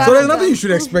vampire. So there's nothing you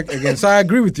should expect again. So I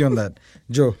agree with you on that,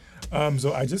 Joe.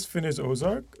 So I just finished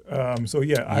Ozark. So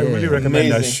yeah, I Yeah. really recommend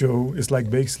that Amazing. show. It's like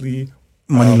basically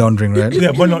Money laundering, right?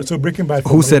 yeah, but not so Breaking Bad. for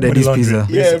Who said money Eddie's laundering,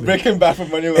 Pizza? basically. Breaking Bad for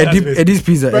money. Eddie's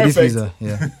Pizza. Eddie's Perfect. Pizza.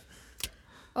 Yeah.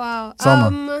 Wow.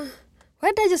 Salma.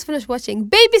 What did I just finish watching?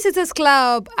 Babysitter's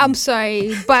Club. I'm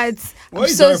sorry, but Why I'm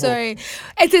is so that for? sorry.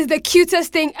 It is the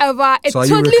cutest thing ever. It So are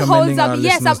you totally holds recommending up. our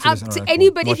Yes, I'm listeners to up listen? to Alright, cool.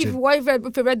 anybody. Watch If it.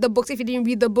 if you read the books, if you didn't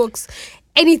read the books,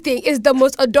 anything is the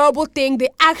most adorable thing. They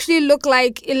actually look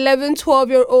like 11,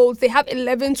 12-year-olds. They have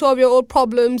 11, 12-year-old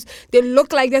problems. They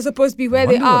look like they're supposed to be where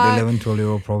they Wonder what are. the 11,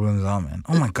 12-year-old problems are, man.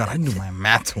 Oh my God, I do my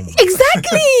math homework.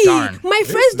 Exactly. Darn. My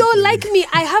friends don't like me.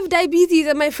 I have diabetes,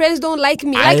 and my friends don't like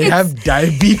me. I Like have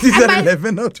diabetes Am at I-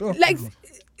 11 or 12. like.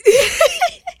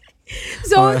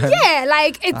 So Alright. yeah,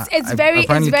 like it's very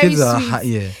apparently sweet. kids are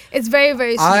yeah. It's very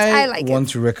very sweet. I like want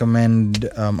it. to recommend.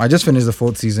 I just finished the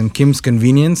 4th season, Kim's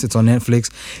Convenience. It's on Netflix.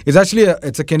 It's actually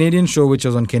it's a Canadian show which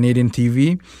was on Canadian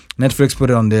TV. Netflix put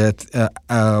it on their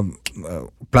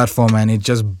platform and it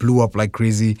just blew up like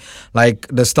crazy. Like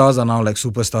the stars are now like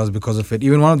superstars because of it.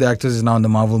 Even one of the actors is now in the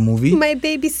Marvel movie. My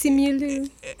baby Simulu.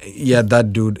 Yeah,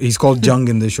 that dude. He's called Jung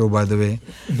in the show, by the way.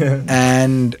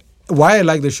 And why I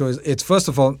like the show is it's first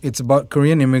of all, it's about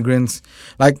Korean immigrants.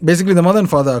 Like basically the mother and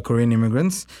father are Korean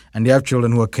immigrants and they have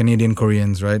children who are Canadian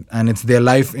Koreans, right? And it's their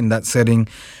life in that setting.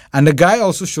 And the guy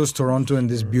also shows Toronto in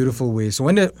this beautiful way. So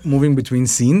when they're moving between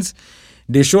scenes,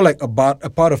 they show like a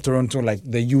part of Toronto, like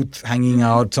the youth hanging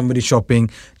out, somebody shopping,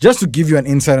 just to give you an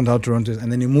insight into how Toronto is.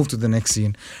 And then you move to the next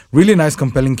scene. Really nice,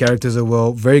 compelling characters as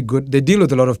well. Very good. They deal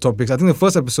with a lot of topics. I think the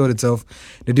first episode itself,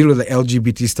 they deal with the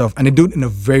LGBT stuff. And they do it in a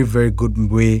very, very good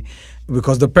way.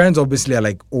 Because the parents obviously are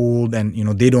like old and, you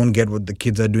know, they don't get what the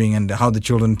kids are doing and how the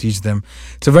children teach them.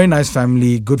 It's a very nice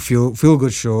family, good feel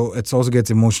good show. It also gets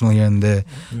emotional here and there.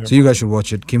 Yeah. So you guys should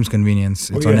watch it. Kim's Convenience.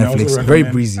 It's on and I also Netflix. Very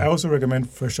recommend- breezy. I also recommend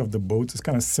Fresh Off the Boat. It's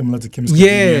kind of similar to Kim's Yeah,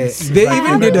 Convenience. they Like,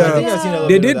 even did I think I've seen a little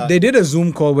they bit of did that. they did a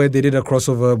Zoom call where they did a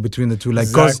crossover between the two, like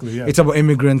because Exactly, yeah. it's about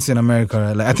immigrants in America.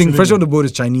 Right? Like I It's think really Fresh good. Off the Boat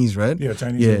is Chinese, right? Yeah,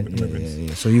 Chinese Yeah,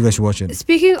 immigrants. So you guys should watch it.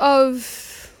 Speaking of,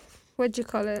 what do you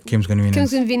call it? Kim's Convenience. Kim's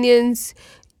Convenience.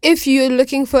 If you're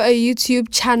looking for a YouTube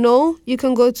channel, you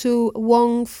can go to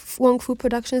Wong Fu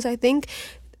Productions, I think.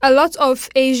 A lot of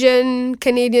Asian,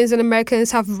 Canadians, and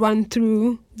Americans have run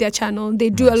through their channel. They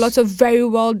do a Nice. lot of very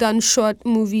well done short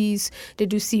movies. They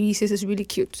do series. It's really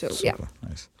cute. So yeah. Super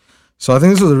nice. So I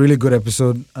think this was a really good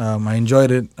episode. I enjoyed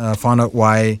it. Found out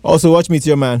why. Also, watch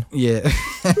Meteor Man. Yeah,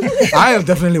 I have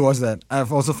definitely watched that.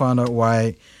 I've also found out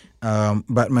why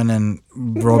Batman and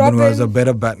Robin was a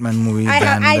better Batman movie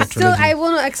than the trilogy. I will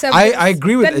not accept. I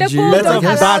agree with The Egyir. nipples Better don't I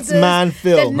guess. allow this. Batman The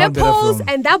film. Not better nipples film.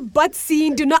 and that butt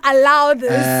scene do not allow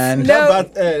this. And no,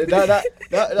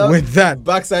 That with that,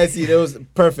 backside scene, it was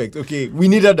perfect. Okay, we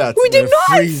needed that. we did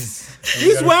not. freeze.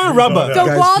 He's wearing rubber. The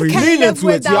Guys, world freeze. can Lean live into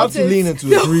it. You have without to it. lean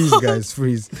into it. Freeze, guys,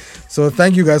 freeze. So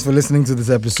thank you guys for listening to this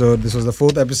episode. This was the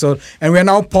 4th episode, and we are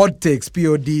now pod takes,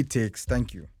 POD takes.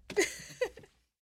 Thank you.